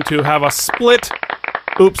we are going to have a split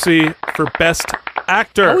oopsie for Best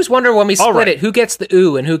Actor. I always wonder when we split it, who gets the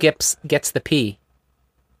ooh and who gets the p.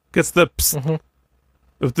 Gets the ps,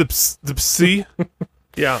 the psi.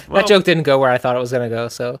 Yeah, that joke didn't go where I thought it was going to go.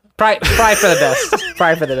 So probably for the best.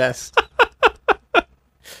 Probably for the best.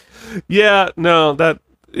 Yeah, no,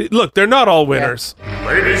 look, they're not all winners. Yeah.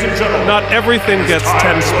 Ladies and gentlemen, not everything gets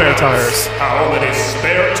 10 spare tires. How many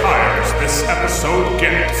spare tires this episode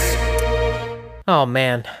gets? Oh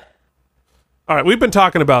man! All right, we've been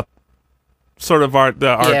talking about sort of our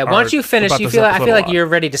why don't you finish? I feel like you're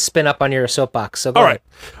ready to spin up on your soapbox. So go ahead.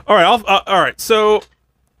 All right. So,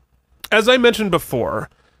 as I mentioned before,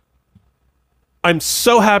 I'm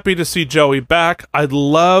so happy to see Joey back. I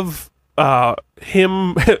love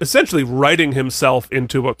him essentially writing himself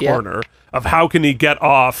into a corner of how can he get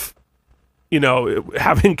off,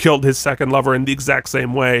 having killed his second lover in the exact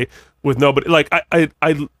same way with nobody. Like I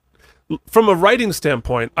from a writing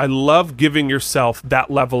standpoint, I love giving yourself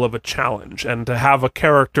that level of a challenge, and to have a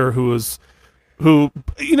character who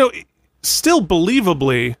still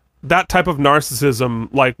believably that type of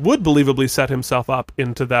narcissism, like, would believably set himself up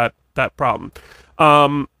into that problem.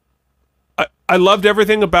 I loved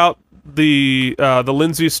everything about the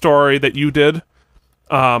Lindsay story that you did.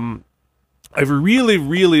 I really,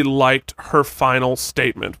 really liked her final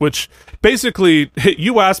statement, which basically,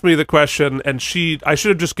 you asked me the question, and I should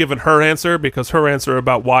have just given her answer, because her answer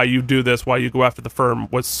about why you do this, why you go after the firm,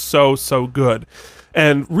 was so, so good.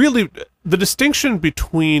 And really, the distinction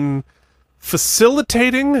between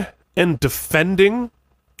facilitating and defending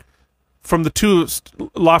from the two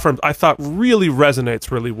law firms, I thought really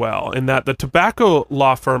resonates really well, in that the tobacco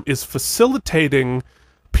law firm is facilitating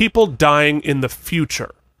people dying in the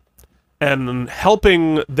future and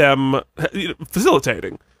helping them,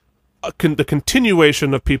 facilitating the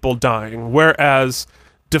continuation of people dying, whereas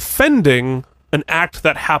defending an act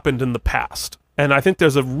that happened in the past. And I think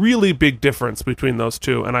there's a really big difference between those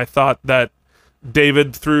two, and I thought that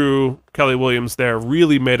David, through Kelly Williams there,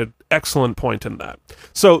 really made an excellent point in that.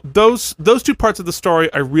 So those two parts of the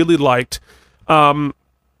story I really liked.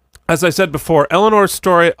 As I said before, Eleanor's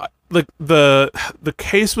story, like the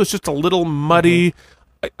case was just a little muddy.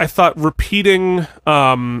 I thought repeating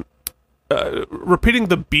the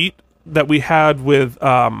beat that we had with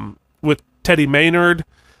Teddy Maynard,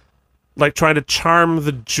 like trying to charm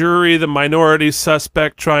the jury, the minority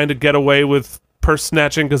suspect trying to get away with purse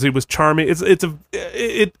snatching because he was charming. I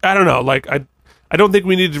don't know. Like I don't think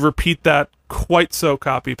we need to repeat that quite so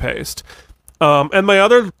copy paste. And my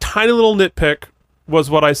other tiny little nitpick was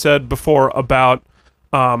what I said before about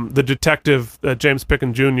the detective James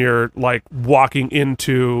Pickens Jr. like walking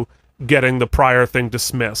into getting the prior thing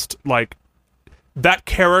dismissed. Like that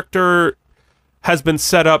character has been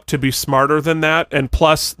set up to be smarter than that, and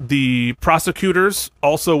plus the prosecutors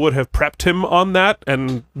also would have prepped him on that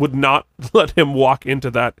and would not let him walk into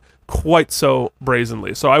that quite so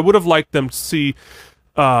brazenly. So I would have liked them to see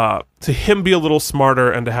to him be a little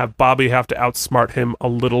smarter and to have Bobby have to outsmart him a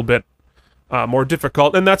little bit more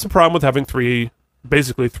difficult, and that's a problem with having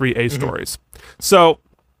basically three A stories. So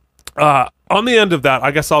on the end of that, I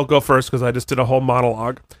guess I'll go first because I just did a whole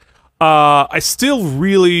monologue. I still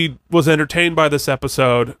really was entertained by this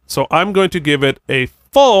episode, so I'm going to give it a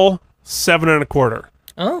full 7.25.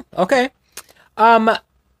 Oh, okay. I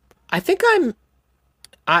think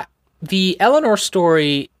the Eleanor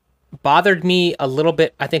story bothered me a little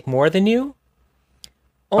bit, I think, more than you.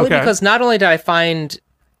 Only because not only did I find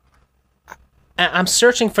I'm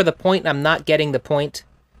searching for the point and I'm not getting the point.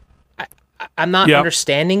 I'm not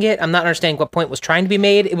understanding it. I'm not understanding what point was trying to be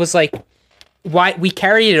made. It was like, why we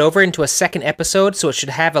carried it over into a second episode, so it should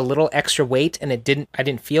have a little extra weight, and it didn't. I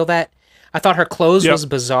didn't feel that. I thought her clothes was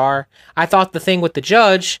bizarre. I thought the thing with the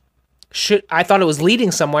judge I thought it was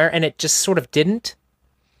leading somewhere, and it just sort of didn't.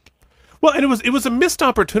 Well, and it was a missed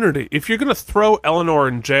opportunity. If you're going to throw Eleanor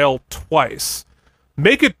in jail twice,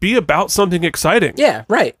 make it be about something exciting. Yeah,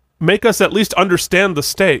 right. Make us at least understand the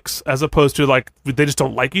stakes, as opposed to like they just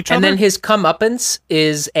don't like each other. And then his comeuppance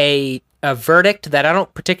is a verdict that I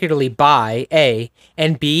don't particularly buy, A,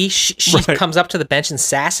 and B, she comes up to the bench and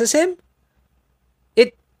sasses him.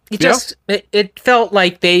 It felt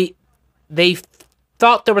like they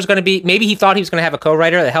thought there was going to be, maybe he thought he was going to have a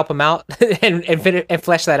co-writer to help him out and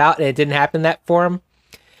flesh that out, and it didn't happen that for him.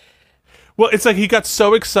 Well, it's like he got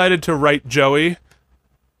so excited to write Joey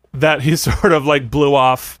that he sort of like blew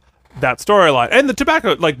off that storyline. And the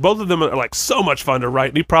tobacco, like both of them are like so much fun to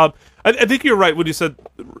write. And I think you're right when you said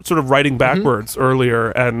sort of writing backwards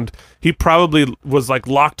earlier, and he probably was like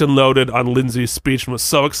locked and loaded on Lindsay's speech and was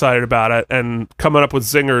so excited about it and coming up with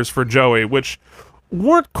zingers for Joey, which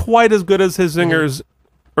weren't quite as good as his zingers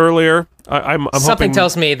earlier. I'm something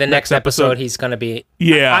tells me the next episode he's going to be.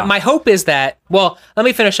 Yeah. My hope is that. Well, let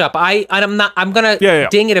me finish up. I'm going to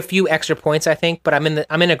ding it a few extra points, I think, but I'm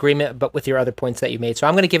in agreement, but with your other points that you made. So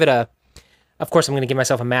I'm going to give it of course, I'm going to give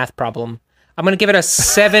myself a math problem. I'm going to give it a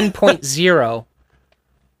 7.0.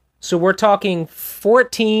 So we're talking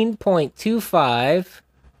 14.25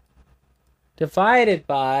 divided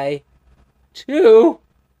by 2.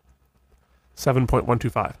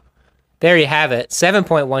 7.125. There you have it,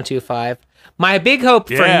 7.125. My big hope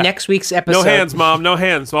for next week's episode... No hands, Mom, no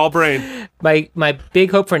hands, all brain. My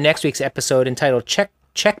big hope for next week's episode, entitled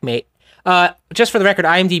Checkmate. Just for the record,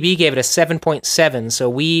 IMDb gave it a 7.7,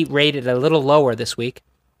 so we rated it a little lower this week.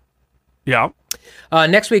 Yeah.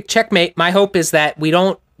 Next week, Checkmate, my hope is that we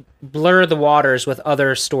don't blur the waters with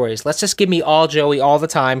other stories. Let's just give me all Joey all the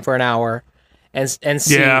time for an hour and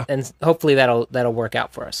see, and hopefully that'll work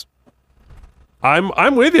out for us.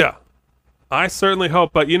 I'm with you. I certainly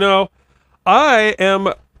hope, but I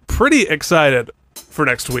am pretty excited for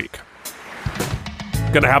next week.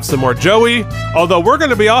 Gonna have some more Joey, although we're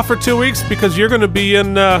gonna be off for 2 weeks because you're gonna be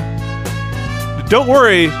in, don't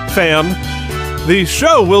worry, fan. The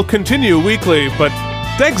show will continue weekly, but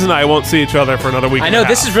Degs and I won't see each other for another week. I know,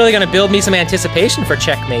 this is really gonna build me some anticipation for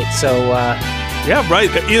Checkmate, so, yeah, right.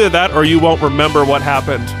 Either that or you won't remember what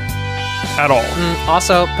happened at all.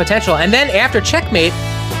 Also, potential. And then after Checkmate,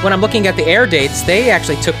 when I'm looking at the air dates, they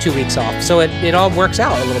actually took 2 weeks off, so it all works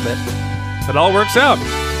out a little bit. It all works out.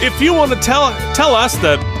 If you want to tell us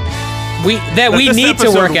that we need to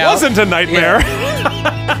work out, wasn't a nightmare,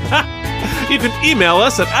 You can email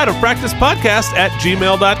us at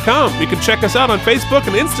outofpracticepodcast@gmail.com. You can check us out on Facebook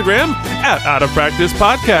and Instagram at Out of Practice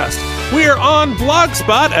Podcast. We are on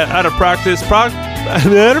Blogspot at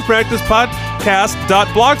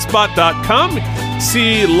outofpracticepodcast.blogspot.com.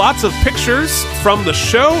 See lots of pictures from the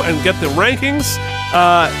show and get the rankings.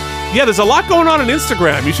 There's a lot going on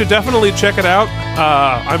Instagram. You should definitely check it out.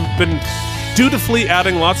 I've been dutifully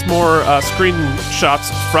adding lots more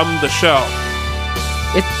screenshots from the show.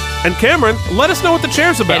 And Cameron, let us know what the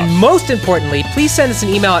chair's about. And most importantly, please send us an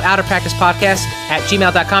email at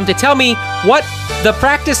outofpracticepodcast@gmail.com to tell me what the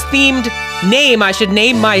practice-themed name I should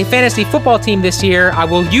name my fantasy football team this year. I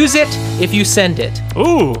will use it if you send it.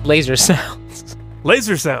 Ooh. Laser sounds.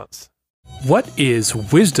 Laser sounds. What is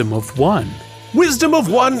Wisdom of One? Wisdom of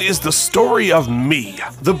One is the story of me,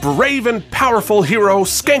 the brave and powerful hero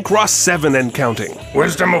Skankross 7 and counting.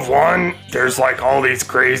 Wisdom of One, there's like all these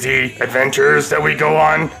crazy adventures that we go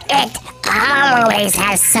on. It always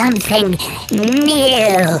has something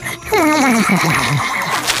new.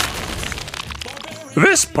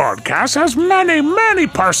 This podcast has many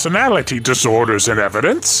personality disorders in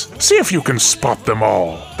evidence. See if you can spot them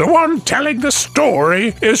all. The one telling the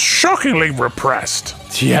story is shockingly repressed.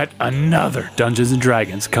 Yet another Dungeons &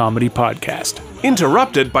 Dragons comedy podcast.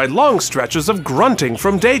 Interrupted by long stretches of grunting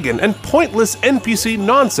from Dagon and pointless NPC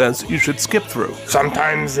nonsense you should skip through.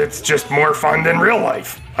 Sometimes it's just more fun than real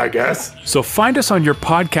life, I guess. So find us on your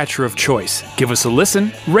podcatcher of choice. Give us a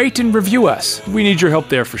listen, rate and review us. We need your help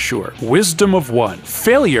there for sure. Wisdom of One.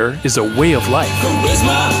 Failure is a way of life.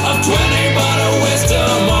 Charisma of 20.